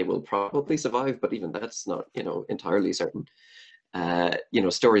looks like they will probably survive, but even that's not entirely certain.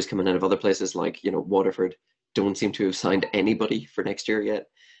 Stories coming out of other places like Waterford don't seem to have signed anybody for next year yet.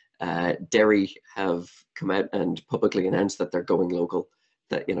 Derry have come out and publicly announced that they're going local,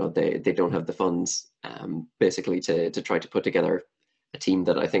 that they don't have the funds basically to try to put together a team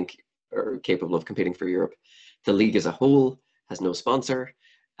that I think are capable of competing for Europe. The league as a whole has no sponsor.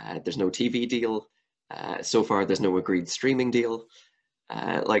 There's no TV deal. So far, there's no agreed streaming deal.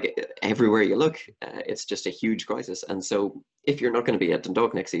 Everywhere you look, it's just a huge crisis. And so if you're not going to be at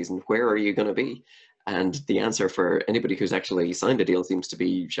Dundalk next season, where are you going to be? And the answer for anybody who's actually signed a deal seems to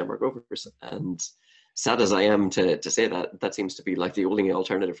be Shamrock Rovers. And sad as I am to say that, that seems to be the only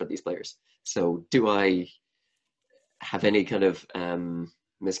alternative for these players. So do I have any kind of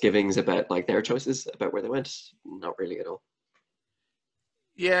misgivings about their choices about where they went? Not really at all.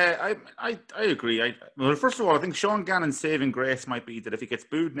 Yeah, I agree. Well, first of all, I think Sean Gannon's saving grace might be that if he gets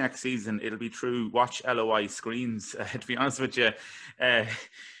booed next season, it'll be through watch LOI screens. To be honest with you, I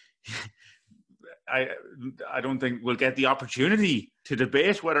don't think we'll get the opportunity to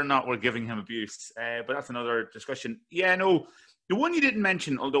debate whether or not we're giving him abuse. But that's another discussion. Yeah, no, the one you didn't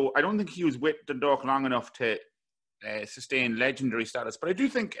mention, although I don't think he was with Dundalk long enough to sustain legendary status, but I do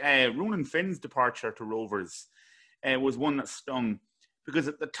think Ronan Finn's departure to Rovers was one that stung. Because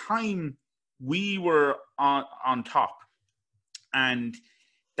at the time, we were on top. And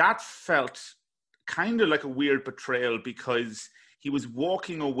that felt kind of like a weird betrayal because he was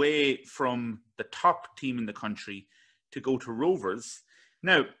walking away from the top team in the country to go to Rovers.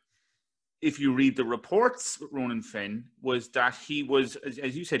 Now, if you read the reports with Ronan Finn, was that he was,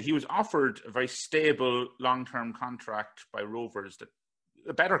 as you said, he was offered a very stable long-term contract by Rovers,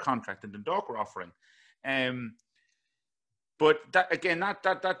 a better contract than Dundalk were offering. But that again,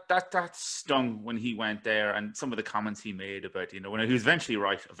 that stung when he went there, and some of the comments he made about when he was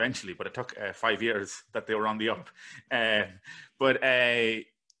eventually, but it took 5 years that they were on the up. But I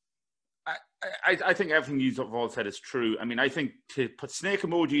think everything you've all said is true. I mean, I think to put snake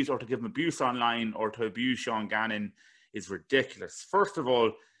emojis or to give him abuse online or to abuse Sean Gannon is ridiculous. First of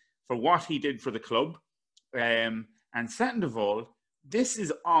all, for what he did for the club, and second of all, this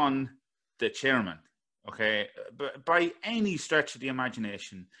is on the chairman. Okay, but by any stretch of the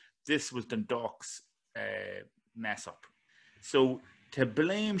imagination, this was Dundalk's mess up. So to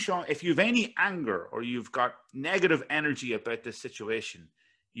blame Sean, if you have any anger or you've got negative energy about this situation,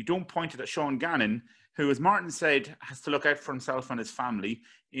 you don't point it at Sean Gannon, who, as Martin said, has to look out for himself and his family.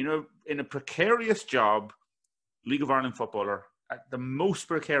 In a precarious job, League of Ireland footballer, at the most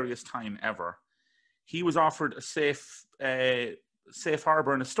precarious time ever, he was offered a safe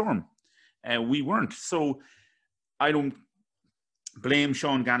harbour in a storm. We weren't. So I don't blame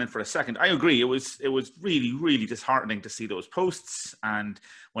Sean Gannon for a second. I agree. It was really, really disheartening to see those posts. And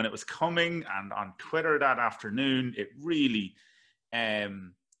when it was coming and on Twitter that afternoon, it really, it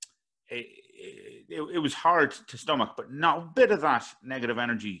was hard to stomach. But not a bit of that negative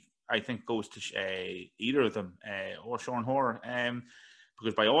energy, I think, goes to either of them or Sean Hoare.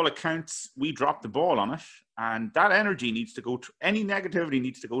 Because by all accounts, we dropped the ball on it. And that energy needs to go to, any negativity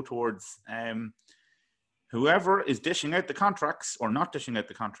needs to go towards whoever is dishing out the contracts or not dishing out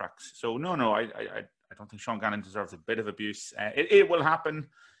the contracts. So no, I don't think Sean Gannon deserves a bit of abuse. It will happen.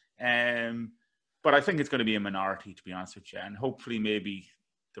 But I think it's going to be a minority, to be honest with you. And hopefully maybe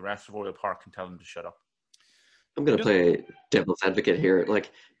the rest of Royal Park can tell them to shut up. I'm going to play devil's advocate here.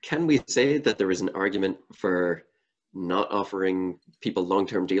 Can we say that there is an argument for not offering people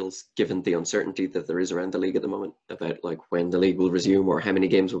long-term deals, given the uncertainty that there is around the league at the moment about when the league will resume or how many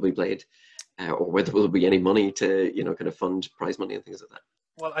games will be played, or whether there will be any money to kind of fund prize money and things like that?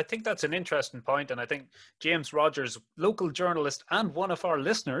 Well, I think that's an interesting point, and I think James Rogers, local journalist and one of our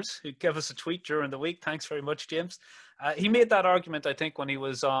listeners, who gave us a tweet during the week. Thanks very much, James. He made that argument, I think, when he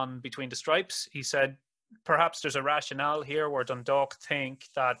was on Between the Stripes. He said perhaps there's a rationale here where Dundalk think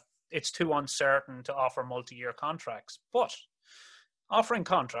that it's too uncertain to offer multi-year contracts, but offering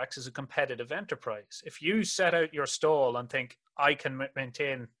contracts is a competitive enterprise. If you set out your stall and think I can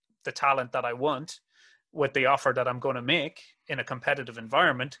maintain the talent that I want with the offer that I'm going to make in a competitive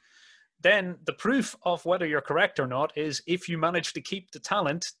environment, then the proof of whether you're correct or not is if you manage to keep the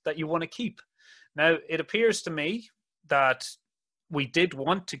talent that you want to keep. Now, it appears to me that we did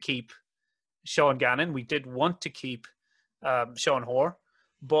want to keep Sean Gannon. We did want to keep Sean Hoare,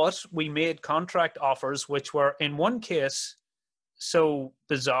 but we made contract offers which were, in one case, so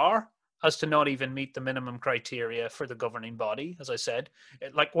bizarre as to not even meet the minimum criteria for the governing body, as I said.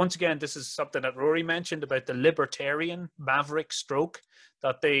 Like, once again, this is something that Rory mentioned about the libertarian maverick stroke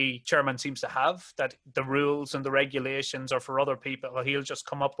that the chairman seems to have, that the rules and the regulations are for other people. He'll just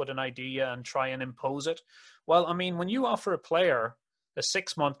come up with an idea and try and impose it. Well, I mean, when you offer a player a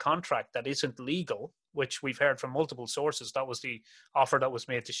 6-month contract that isn't legal, which we've heard from multiple sources, that was the offer that was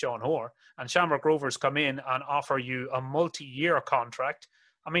made to Sean Hoare, and Shamrock Rovers come in and offer you a multi-year contract,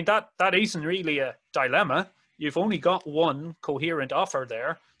 I mean, that isn't really a dilemma. You've only got one coherent offer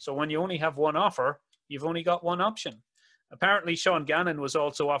there. So when you only have one offer, you've only got one option. Apparently, Sean Gannon was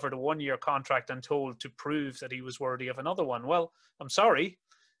also offered a 1-year contract and told to prove that he was worthy of another one. Well, I'm sorry.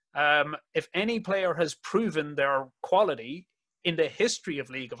 If any player has proven their quality in the history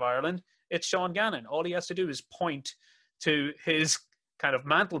of League of Ireland, it's Sean Gannon. All he has to do is point to his kind of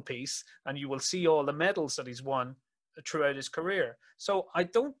mantelpiece and you will see all the medals that he's won throughout his career. So I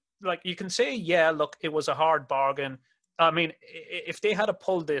don't, like, you can say, yeah, look, it was a hard bargain. I mean, if they had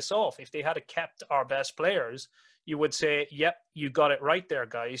pulled this off, if they had kept our best players, you would say, yep, you got it right there,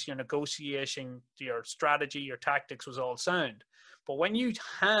 guys. Your negotiation, your strategy, your tactics was all sound. But when you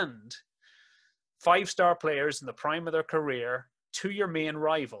hand 5-star players in the prime of their career to your main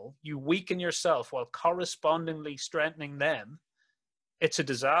rival, you weaken yourself while correspondingly strengthening them. It's a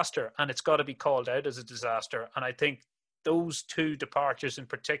disaster, and it's got to be called out as a disaster. And I think those two departures in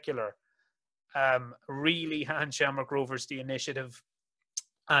particular really hand Shamrock Rovers the initiative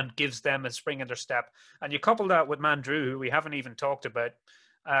and gives them a spring in their step. And you couple that with Mandrew, who we haven't even talked about.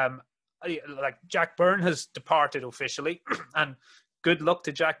 Like, Jack Byrne has departed officially, and good luck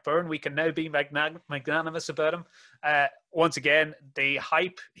to Jack Byrne. We can now be magnanimous about him. Once again, the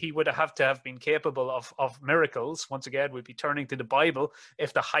hype, he would have to have been capable of miracles. Once again, we'd be turning to the Bible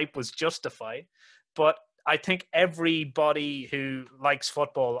if the hype was justified. But I think everybody who likes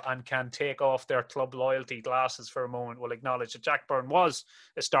football and can take off their club loyalty glasses for a moment will acknowledge that Jack Byrne was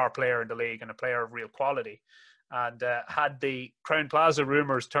a star player in the league and a player of real quality. And had the Crowne Plaza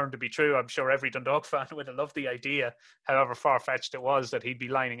rumours turned to be true, I'm sure every Dundalk fan would have loved the idea, however far-fetched it was, that he'd be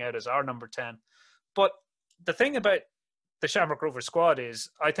lining out as our number 10. But the thing about the Shamrock Rovers squad is,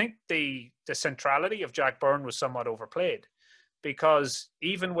 I think the centrality of Jack Byrne was somewhat overplayed, because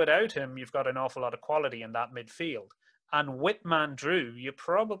even without him, you've got an awful lot of quality in that midfield. And with Mandrew, you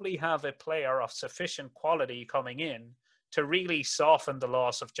probably have a player of sufficient quality coming in to really soften the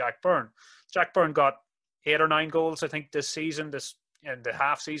loss of Jack Byrne. Jack Byrne got 8 or 9 goals, I think, this season, in the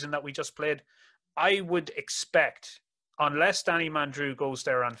half season that we just played. I would expect, unless Danny Mandrew goes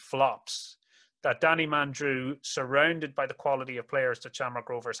there and flops, that Danny Mandrew, surrounded by the quality of players that Shamrock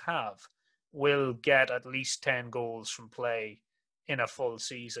Rovers have, will get at least 10 goals from play in a full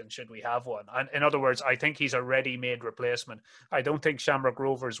season, should we have one. And in other words, I think he's a ready-made replacement. I don't think Shamrock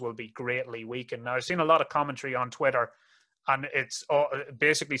Rovers will be greatly weakened. Now, I've seen a lot of commentary on Twitter, and it's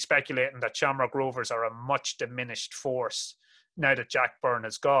basically speculating that Shamrock Rovers are a much diminished force now that Jack Byrne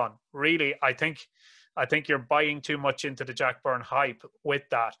has gone. Really, I think you're buying too much into the Jack Byrne hype with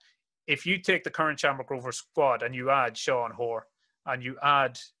that. If you take the current Shamrock Rovers squad and you add Sean Hoare and you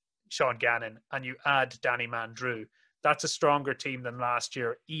add Sean Gannon and you add Danny Mandrew, that's a stronger team than last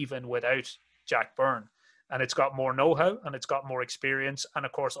year, even without Jack Byrne. And it's got more know-how and it's got more experience. And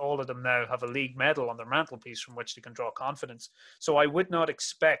of course, all of them now have a league medal on their mantelpiece from which they can draw confidence. So I would not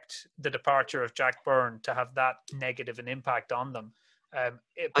expect the departure of Jack Byrne to have that negative an impact on them. I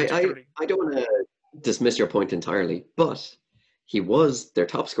don't want to dismiss your point entirely, but he was their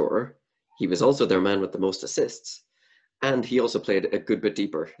top scorer. He was also their man with the most assists. And he also played a good bit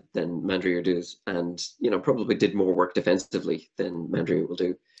deeper than Mandrew does, and probably did more work defensively than Mandrew will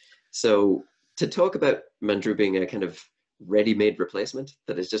do. So to talk about Mandrew being a kind of ready-made replacement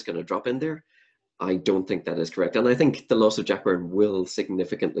that is just going to drop in there, I don't think that is correct. And I think the loss of Jack Byrne will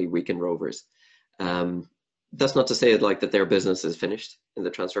significantly weaken Rovers. that's not to say like that their business is finished in the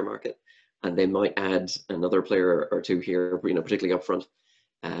transfer market, and they might add another player or two here, particularly up front,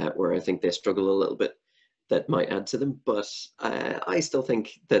 where I think they struggle a little bit. That might add to them, but I still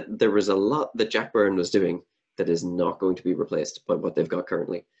think that there was a lot that Jack Byrne was doing that is not going to be replaced by what they've got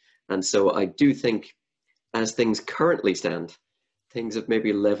currently. And so I do think, as things currently stand, things have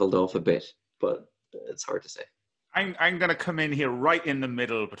maybe leveled off a bit, but it's hard to say. I'm going to come in here right in the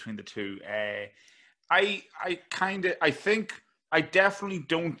middle between the two. I definitely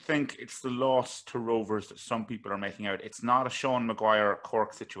don't think it's the loss to Rovers that some people are making out. It's not a Sean Maguire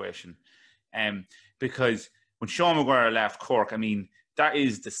Cork situation. Because when Sean Maguire left Cork, I mean, that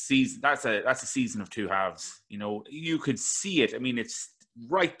is the season. That's a season of two halves. You could see it. I mean, it's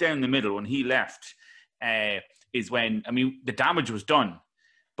right down the middle. When he left, is when, I mean, the damage was done.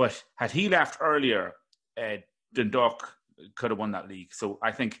 But had he left earlier, Dundalk could have won that league. So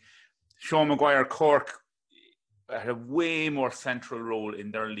I think Sean Maguire Cork had a way more central role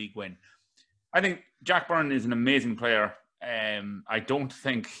in their league win. I think Jack Byrne is an amazing player. I don't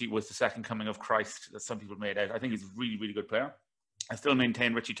think he was the second coming of Christ that some people made out. I think he's a really, really good player. I still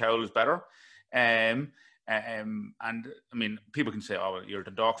maintain Richie Towell is better. And I mean, people can say, oh, well, you're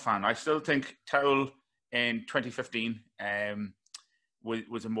the Dundalk fan. I still think Towell in 2015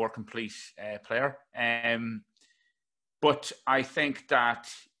 was a more complete player. But I think that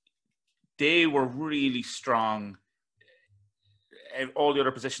they were really strong. All the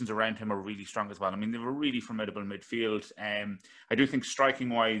other positions around him are really strong as well. I mean, they were really formidable in midfield. I do think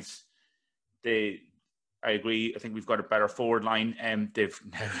striking-wise, I agree. I think we've got a better forward line. They've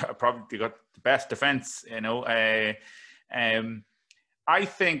probably got the best defence, I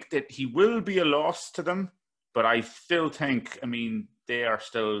think that he will be a loss to them, but I still think, I mean, they are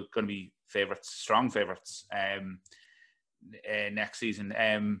still going to be favourites, strong favourites next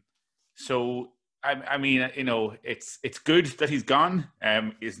season. So, I mean, it's good that he's gone.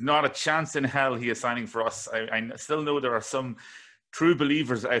 There's not a chance in hell he is signing for us. I still know there are some true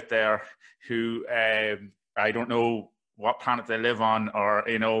believers out there who I don't know what planet they live on, or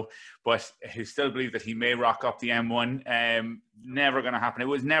but who still believe that he may rock up the M1. Never going to happen. It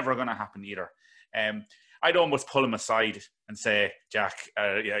was never going to happen either. I'd almost pull him aside and say, Jack,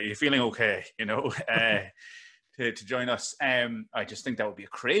 you're feeling okay, to join us. I just think that would be a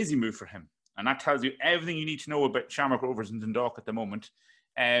crazy move for him. And that tells you everything you need to know about Shamrock Rovers and Dundalk at the moment.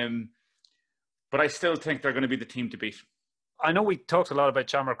 But I still think they're going to be the team to beat. I know we talked a lot about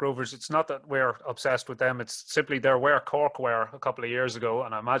Shamrock Rovers. It's not that we're obsessed with them. It's simply they're where Cork were a couple of years ago.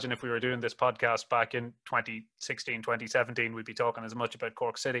 And I imagine if we were doing this podcast back in 2016, 2017, we'd be talking as much about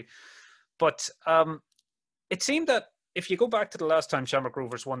Cork City. But it seemed that if you go back to the last time Shamrock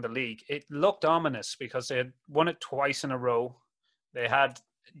Rovers won the league, it looked ominous because they had won it twice in a row. They had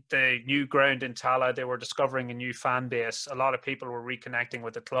the new ground in Tala. They were discovering a new fan base. A lot of people were reconnecting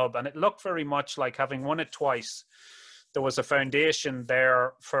with the club, and it looked very much like, having won it twice, there was a foundation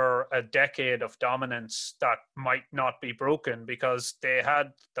there for a decade of dominance that might not be broken, because they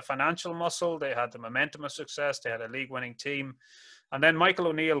had the financial muscle, they had the momentum of success, they had a league-winning team. And then Michael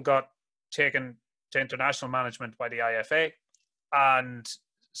O'Neill got taken to international management by the IFA, and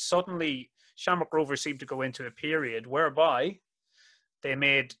suddenly Shamrock Rovers seemed to go into a period whereby they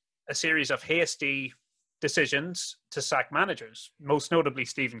made a series of hasty decisions to sack managers, most notably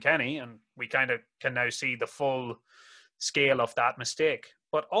Stephen Kenny, and we kind of can now see the full scale of that mistake.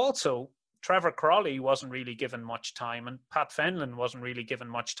 But also, Trevor Crawley wasn't really given much time, and Pat Fenlon wasn't really given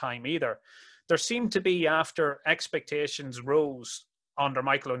much time either. There seemed to be, after expectations rose under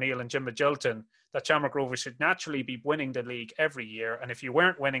Michael O'Neill and Jim Magilton, that Shamrock Rovers should naturally be winning the league every year. And if you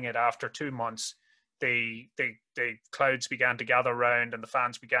weren't winning it after 2 months, the clouds began to gather round and the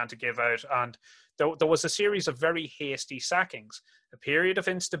fans began to give out. And there was a series of very hasty sackings, a period of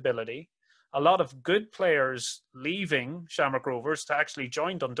instability, a lot of good players leaving Shamrock Rovers to actually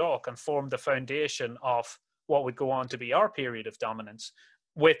join Dundalk and form the foundation of what would go on to be our period of dominance,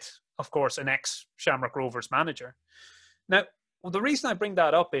 with, of course, an ex-Shamrock Rovers manager. Now, the reason I bring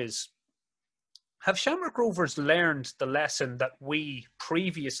that up is, have Shamrock Rovers learned the lesson that we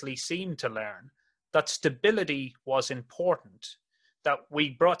previously seemed to learn, that stability was important, that we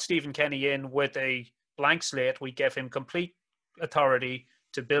brought Stephen Kenny in with a blank slate, we gave him complete authority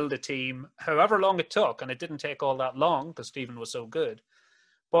to build a team, however long it took, and it didn't take all that long because Stephen was so good.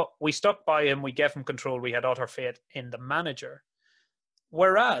 But we stuck by him, we gave him control, we had utter faith in the manager.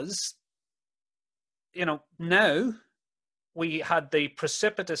 Whereas, now we had the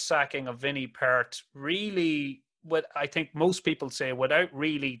precipitous sacking of Vinnie Perth really I think most people say, without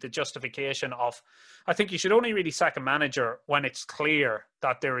really the justification of, I think you should only really sack a manager when it's clear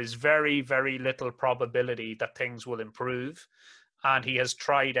that there is very, very little probability that things will improve. And he has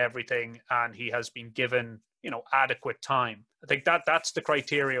tried everything and he has been given, adequate time. I think that's the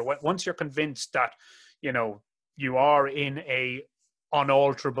criteria. Once you're convinced that, you are in a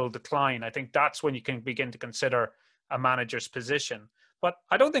unalterable decline, I think that's when you can begin to consider a manager's position. But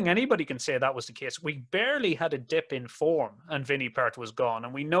I don't think anybody can say that was the case. We barely had a dip in form and Vinnie Perth was gone.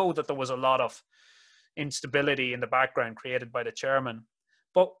 And we know that there was a lot of instability in the background created by the chairman.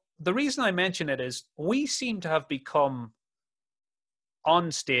 But the reason I mention it is we seem to have become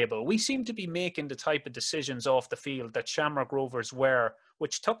unstable. We seem to be making the type of decisions off the field that Shamrock Rovers were,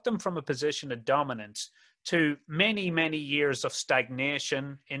 which took them from a position of dominance to many, many years of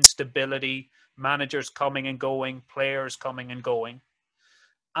stagnation, instability, managers coming and going, players coming and going.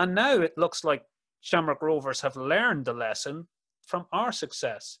 And now it looks like Shamrock Rovers have learned the lesson from our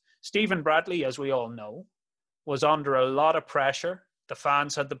success. Stephen Bradley, as we all know, was under a lot of pressure. The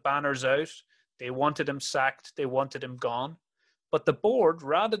fans had the banners out. They wanted him sacked. They wanted him gone. But the board,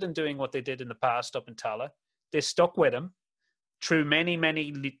 rather than doing what they did in the past up in Tala, they stuck with him through many,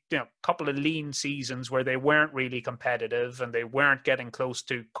 couple of lean seasons where they weren't really competitive and they weren't getting close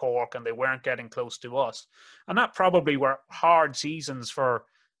to Cork and they weren't getting close to us. And that probably were hard seasons for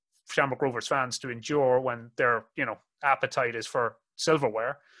Shamrock Rovers fans to endure when their, appetite is for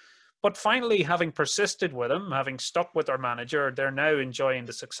silverware. But finally, having persisted with him, having stuck with their manager, they're now enjoying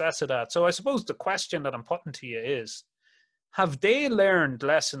the success of that. So I suppose the question that I'm putting to you is, have they learned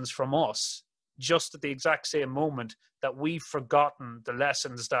lessons from us just at the exact same moment that we've forgotten the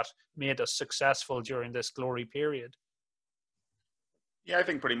lessons that made us successful during this glory period? Yeah, I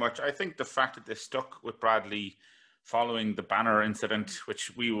think pretty much. I think the fact that they stuck with Bradley following the banner incident,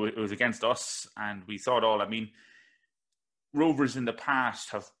 which it was against us and we saw it all. I mean, Rovers in the past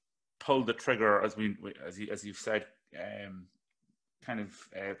have pulled the trigger, as you've said,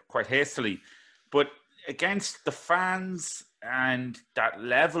 quite hastily. But against the fans and that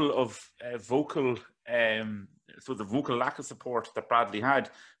level of vocal lack of support that Bradley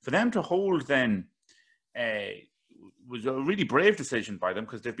had, for them to hold then was a really brave decision by them,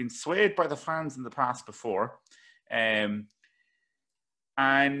 because they've been swayed by the fans in the past before. And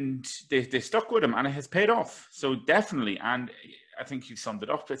they stuck with him and it has paid off. So definitely, and I think you summed it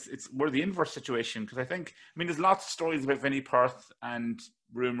up. We're the inverse situation, because there's lots of stories about Vinnie Perth and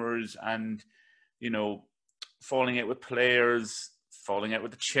rumours and, falling out with players, falling out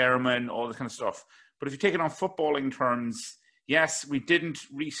with the chairman, all this kind of stuff. But if you take it on footballing terms, yes, we didn't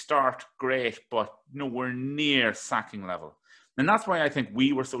restart great, but nowhere near sacking level. And that's why I think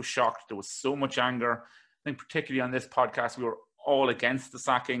we were so shocked. There was so much anger. I think particularly on this podcast, we were all against the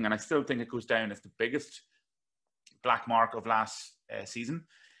sacking, and I still think it goes down as the biggest black mark of last season.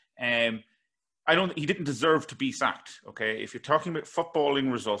 He didn't deserve to be sacked, okay? If you're talking about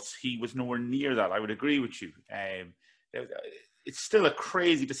footballing results, he was nowhere near that. I would agree with you. It's still a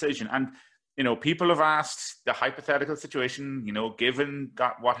crazy decision. And, people have asked the hypothetical situation, given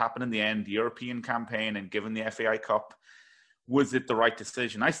what happened in the end, the European campaign, and given the FAI Cup, was it the right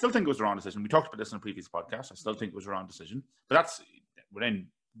decision? I still think it was the wrong decision. We talked about this in a previous podcast. I still think it was the wrong decision. But we're in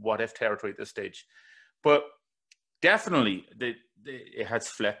what-if territory at this stage. But definitely, it has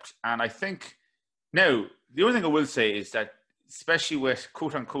flipped. And I think... Now, the only thing I will say is that, especially with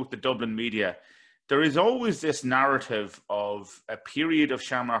quote-unquote the Dublin media, there is always this narrative of a period of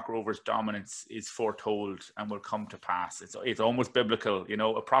Shamrock Rovers dominance is foretold and will come to pass. It's almost biblical,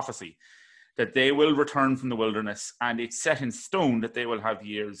 a prophecy, that they will return from the wilderness, and it's set in stone that they will have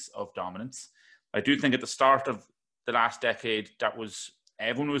years of dominance. I do think at the start of the last decade,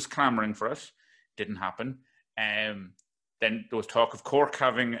 everyone was clamouring for it. Didn't happen. Then there was talk of Cork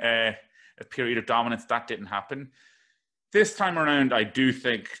having a period of dominance. That didn't happen. This time around, I do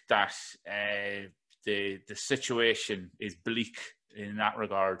think that the situation is bleak in that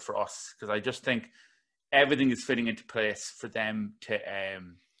regard for us, because I just think everything is fitting into place for them to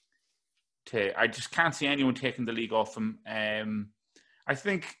I just can't see anyone taking the league off them. I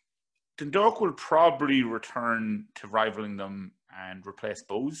think Dundalk will probably return to rivaling them and replace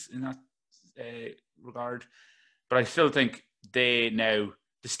Bowes in that regard. But I still think the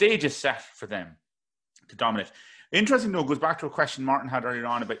stage is set for them to dominate. Interesting, though, goes back to a question Martin had earlier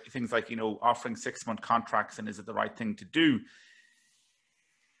on about things like, offering 6-month contracts and is it the right thing to do?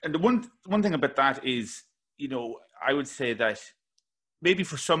 And the one thing about that is, I would say that maybe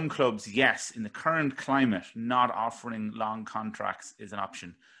for some clubs, yes, in the current climate, not offering long contracts is an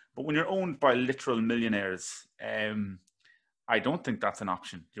option. But when you're owned by literal millionaires, I don't think that's an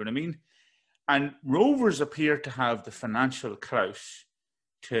option. Do you know what I mean? And Rovers appear to have the financial clout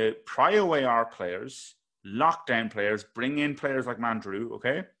to pry away our players, lock down players, bring in players like Mandrew,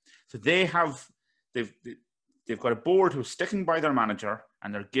 okay? So they've got a board who's sticking by their manager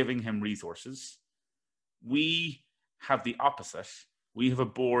and they're giving him resources. We have the opposite. We have a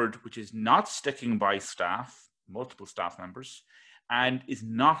board which is not sticking by staff, multiple staff members, and is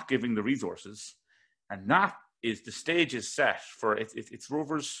not giving the resources. And that is, the stage is set for it's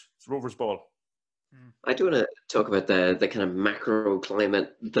Rovers ball. I do want to talk about the kind of macro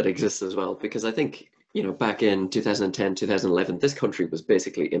climate that exists as well, because I think, back in 2010, 2011, this country was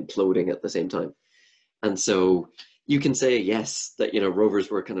basically imploding at the same time. And so you can say, yes, that, Rovers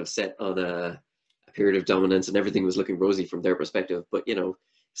were kind of set on a period of dominance and everything was looking rosy from their perspective, but,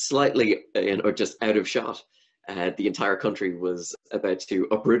 slightly, or just out of shot, the entire country was about to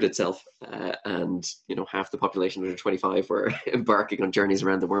uproot itself, and, half the population under 25 were embarking on journeys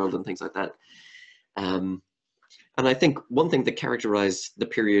around the world and things like that. And I think one thing that characterized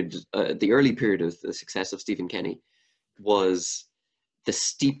the early period of the success of Stephen Kenny was the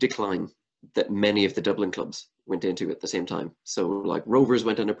steep decline that many of the Dublin clubs went into at the same time. So like Rovers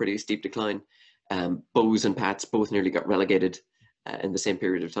went on a pretty steep decline. Bows and Pats both nearly got relegated in the same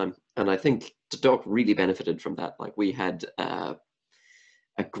period of time. And I think Dundalk really benefited from that. Like we had a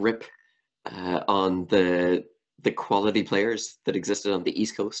grip on the quality players that existed on the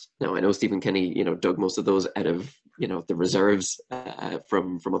East Coast. Now, I know Stephen Kenny, dug most of those out of, the reserves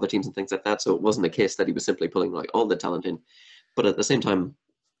from other teams and things like that. So it wasn't a case that he was simply pulling like all the talent in. But at the same time,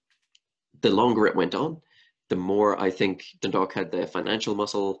 the longer it went on, the more I think Dundalk had the financial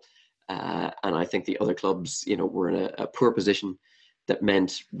muscle, and I think the other clubs, were in a poor position. That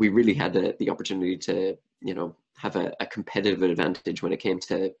meant we really had the opportunity to, have a competitive advantage when it came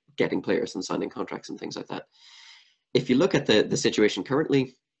to getting players and signing contracts and things like that. If you look at the situation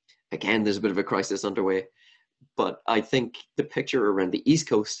currently, again, there's a bit of a crisis underway, but I think the picture around the East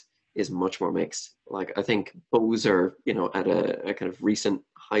Coast is much more mixed. Like I think Bows are, at a kind of recent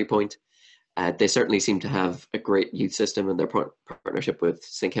high point. They certainly seem to have a great youth system, and their partnership with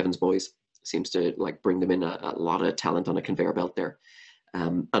St. Kevin's Boys seems to like bring them in a lot of talent on a conveyor belt there.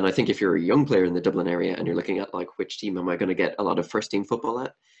 And I think if you're a young player in the Dublin area and you're looking at like which team am I going to get a lot of first team football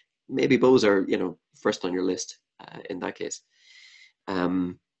at, maybe Bows are, first on your list in that case.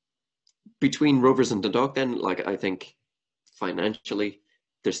 Between Rovers and Dundalk then, like I think financially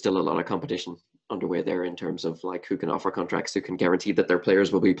there's still a lot of competition underway there in terms of like who can offer contracts, who can guarantee that their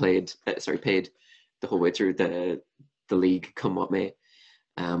players will be paid the whole way through the league come what may.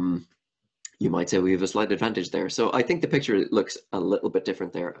 You might say we have a slight advantage there. So I think the picture looks a little bit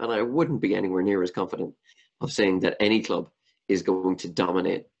different there. And I wouldn't be anywhere near as confident of saying that any club is going to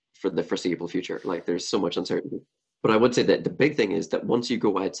dominate for the foreseeable future. Like there's so much uncertainty. But I would say that the big thing is that once you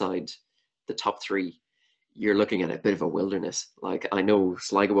go outside the top three, you're looking at a bit of a wilderness. Like I know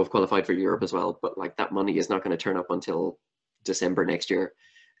Sligo have qualified for Europe as well, but like that money is not going to turn up until December next year.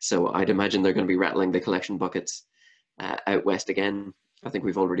 So I'd imagine they're going to be rattling the collection buckets out west again. I think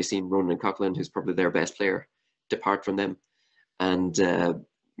we've already seen Ronan Coughlin, who's probably their best player, depart from them. And,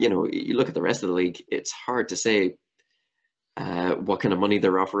 you look at the rest of the league, it's hard to say what kind of money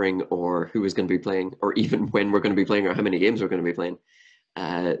they're offering or who is going to be playing or even when we're going to be playing or how many games we're going to be playing.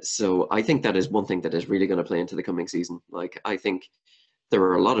 So I think that is one thing that is really going to play into the coming season. Like, I think there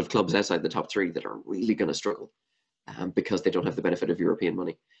are a lot of clubs outside the top three that are really going to struggle because they don't have the benefit of European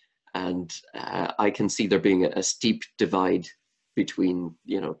money. And I can see there being a steep divide between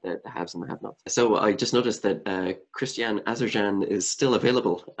the haves and the have-nots. So I just noticed that Christian Azerjan is still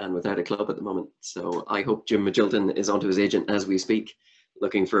available and without a club at the moment. So I hope Jim Magilton is onto his agent as we speak,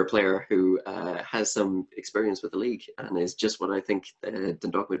 looking for a player who has some experience with the league and is just what I think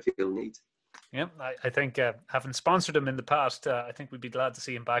Dundalk midfield needs. Yeah, I think having sponsored him in the past, I think we'd be glad to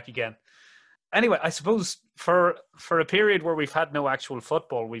see him back again. Anyway, I suppose for a period where we've had no actual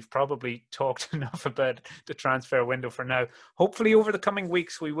football, we've probably talked enough about the transfer window for now. Hopefully over the coming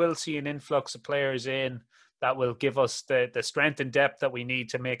weeks, we will see an influx of players in that will give us the strength and depth that we need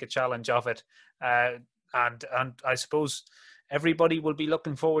to make a challenge of it. And I suppose everybody will be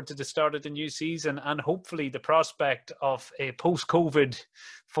looking forward to the start of the new season and hopefully the prospect of a post-COVID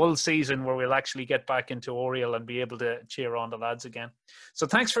full season where we'll actually get back into Oriel and be able to cheer on the lads again. So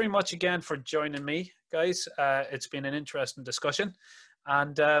thanks very much again for joining me, guys. It's been an interesting discussion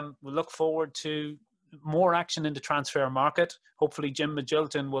and we'll look forward to more action in the transfer market. Hopefully Jim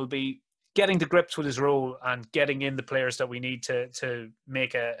Magilton will be getting to grips with his role and getting in the players that we need to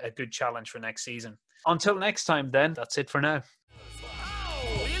make a good challenge for next season. Until next time then, that's it for now.